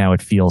 And right now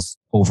it feels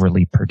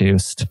overly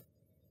produced.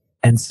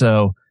 And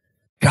so,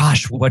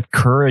 gosh, what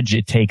courage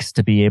it takes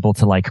to be able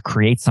to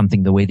create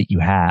something the way that you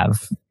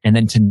have and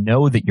then to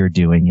know that you're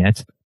doing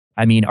it.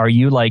 Are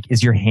you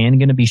is your hand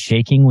going to be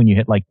shaking when you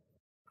hit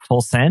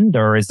full send,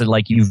 or is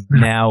it you've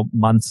now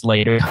months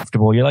later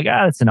comfortable? You're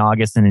it's in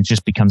August and it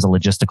just becomes a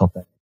logistical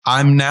thing.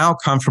 I'm now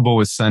comfortable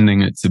with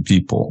sending it to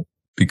people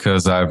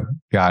because I've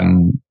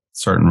gotten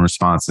certain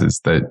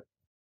responses that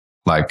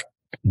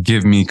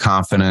give me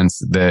confidence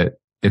that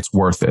it's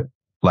worth it.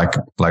 Like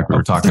we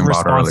were talking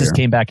about earlier. Responses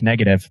came back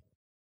negative.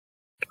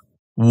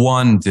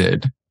 One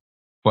did,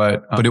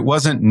 but it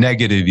wasn't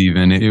negative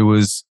even. It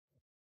was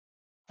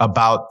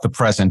about the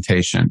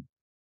presentation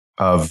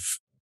of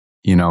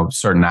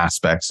certain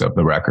aspects of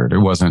the record. It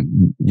wasn't,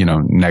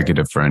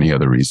 negative for any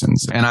other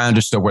reasons. And I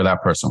understood where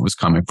that person was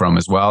coming from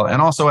as well.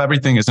 And also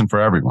everything isn't for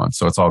everyone.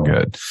 So it's all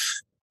good.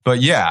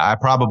 But yeah, I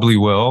probably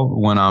will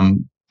when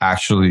I'm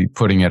actually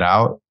putting it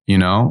out,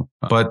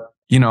 but,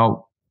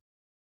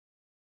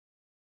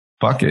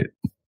 fuck it.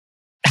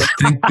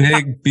 Think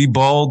big, be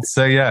bold,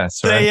 say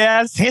yes. Right? Say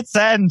yes, hit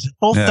send,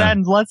 full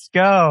send, let's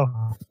go.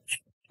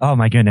 Oh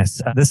my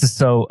goodness. This is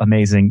so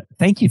amazing.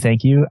 Thank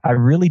you. I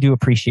really do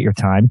appreciate your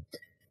time.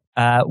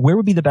 Where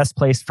would be the best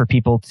place for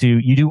people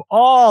you do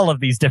all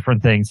of these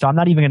different things. So I'm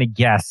not even going to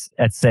guess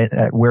at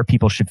where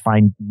people should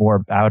find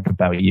more out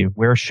about you.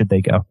 Where should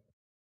they go?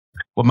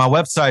 Well, my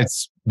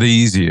website's the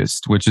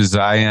easiest, which is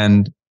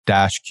in-q.com.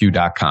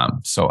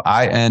 So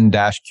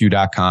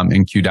in-q.com,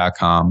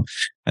 inq.com.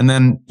 And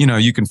then,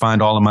 you can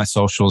find all of my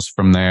socials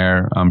from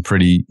there. I'm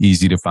pretty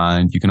easy to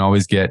find. You can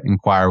always get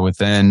Inquire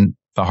Within,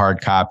 the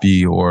hard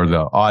copy or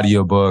the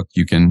audiobook.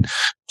 You can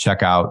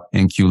check out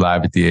NQ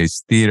Live at the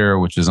Ace Theater,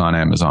 which is on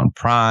Amazon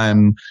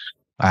Prime.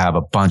 I have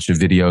a bunch of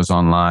videos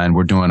online.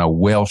 We're doing a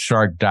whale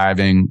shark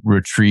diving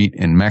retreat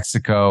in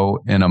Mexico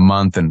in a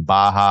month in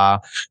Baja.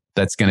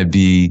 That's going to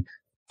be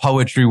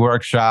poetry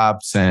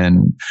workshops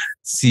and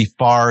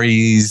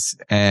safaris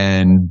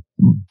and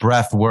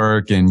breath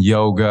work and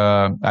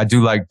yoga. I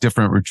do like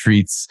different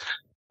retreats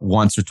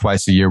once or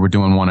twice a year. We're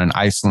doing one in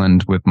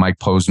Iceland with Mike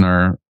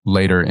Posner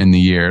later in the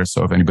year.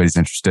 So if anybody's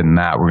interested in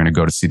that, we're going to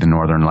go to see the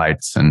Northern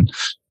Lights and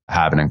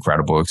have an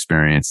incredible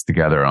experience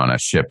together on a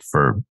ship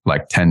for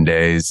like 10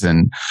 days.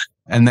 And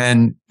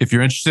then if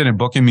you're interested in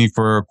booking me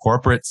for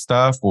corporate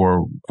stuff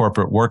or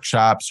corporate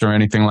workshops or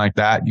anything like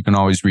that, you can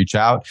always reach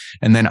out.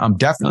 And then I'm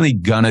definitely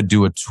going to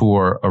do a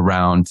tour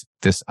around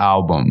this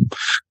album,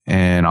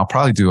 and I'll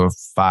probably do a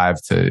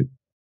 5 to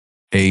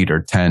 8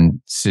 or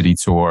 10 city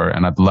tour.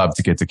 And I'd love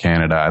to get to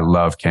Canada. I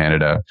love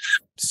Canada.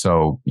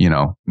 So,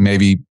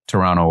 maybe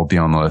Toronto will be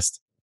on the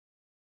list.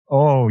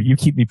 Oh, you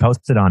keep me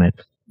posted on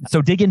it.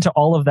 So dig into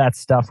all of that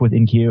stuff with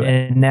InQ.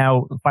 And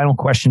now, final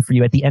question for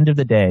you. At the end of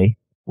the day,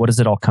 what does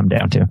it all come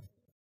down to?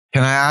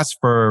 Can I ask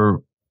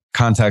for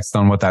context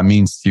on what that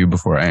means to you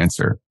before I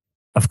answer?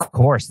 Of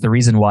course. The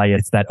reason why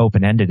it's that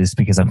open-ended is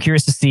because I'm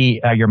curious to see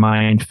how your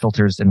mind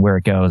filters and where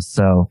it goes.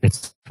 So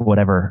it's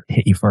whatever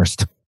hit you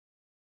first.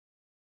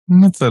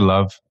 That's a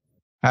love.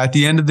 At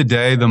the end of the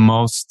day, the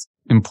most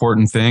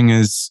important thing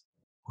is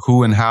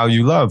who and how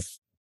you love.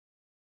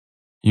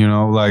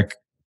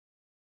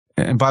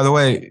 And by the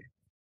way,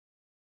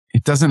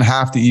 it doesn't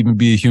have to even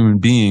be a human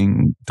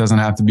being. It doesn't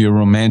have to be a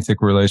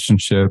romantic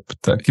relationship.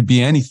 That could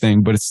be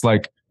anything, but it's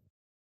like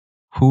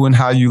who and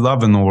how you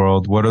love in the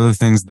world. What are the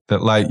things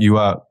that light you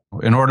up?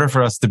 In order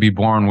for us to be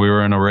born, we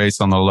were in a race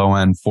on the low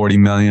end, 40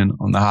 million.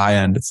 On the high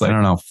end, it's like,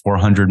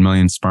 400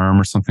 million sperm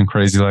or something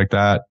crazy like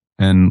that.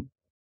 And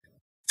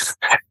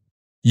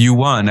you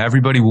won.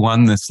 Everybody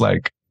won this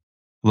like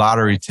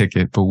lottery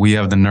ticket, but we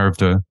have the nerve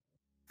to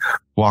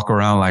walk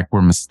around like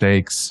we're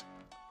mistakes.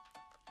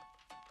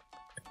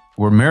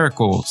 We're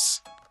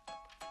miracles.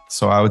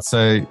 So I would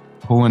say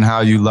who and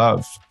how you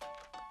love,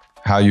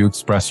 how you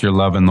express your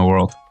love in the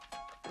world.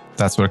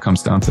 That's what it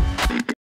comes down to.